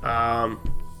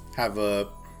 Have a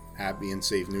happy and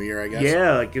safe New Year, I guess.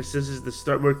 Yeah, I guess this is the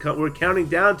start. We're counting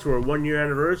down to our 1 year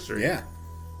anniversary. Yeah.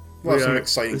 We'll have some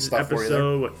exciting this is stuff for you there.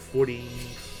 episode,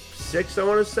 46, I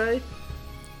want to say?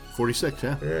 46,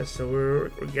 yeah. Yeah, so we're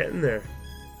getting there.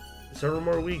 Several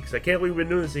more weeks. I can't believe we've been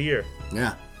doing this a year.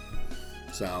 Yeah.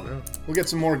 So, we'll get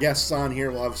some more guests on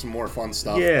here. We'll have some more fun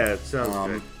stuff. Yeah, it sounds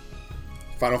good.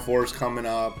 Final Four is coming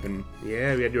up, and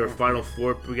Yeah, we gotta do our Final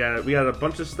Four. We got a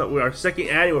bunch of stuff. Our second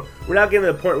annual. We're not getting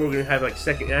to the point where we're gonna have like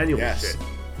second annual Yes. shit.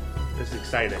 This is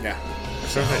exciting. yeah.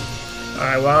 Perfect. All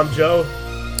right, well, I'm Joe,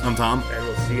 I'm Tom. and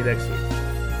we'll see you next week.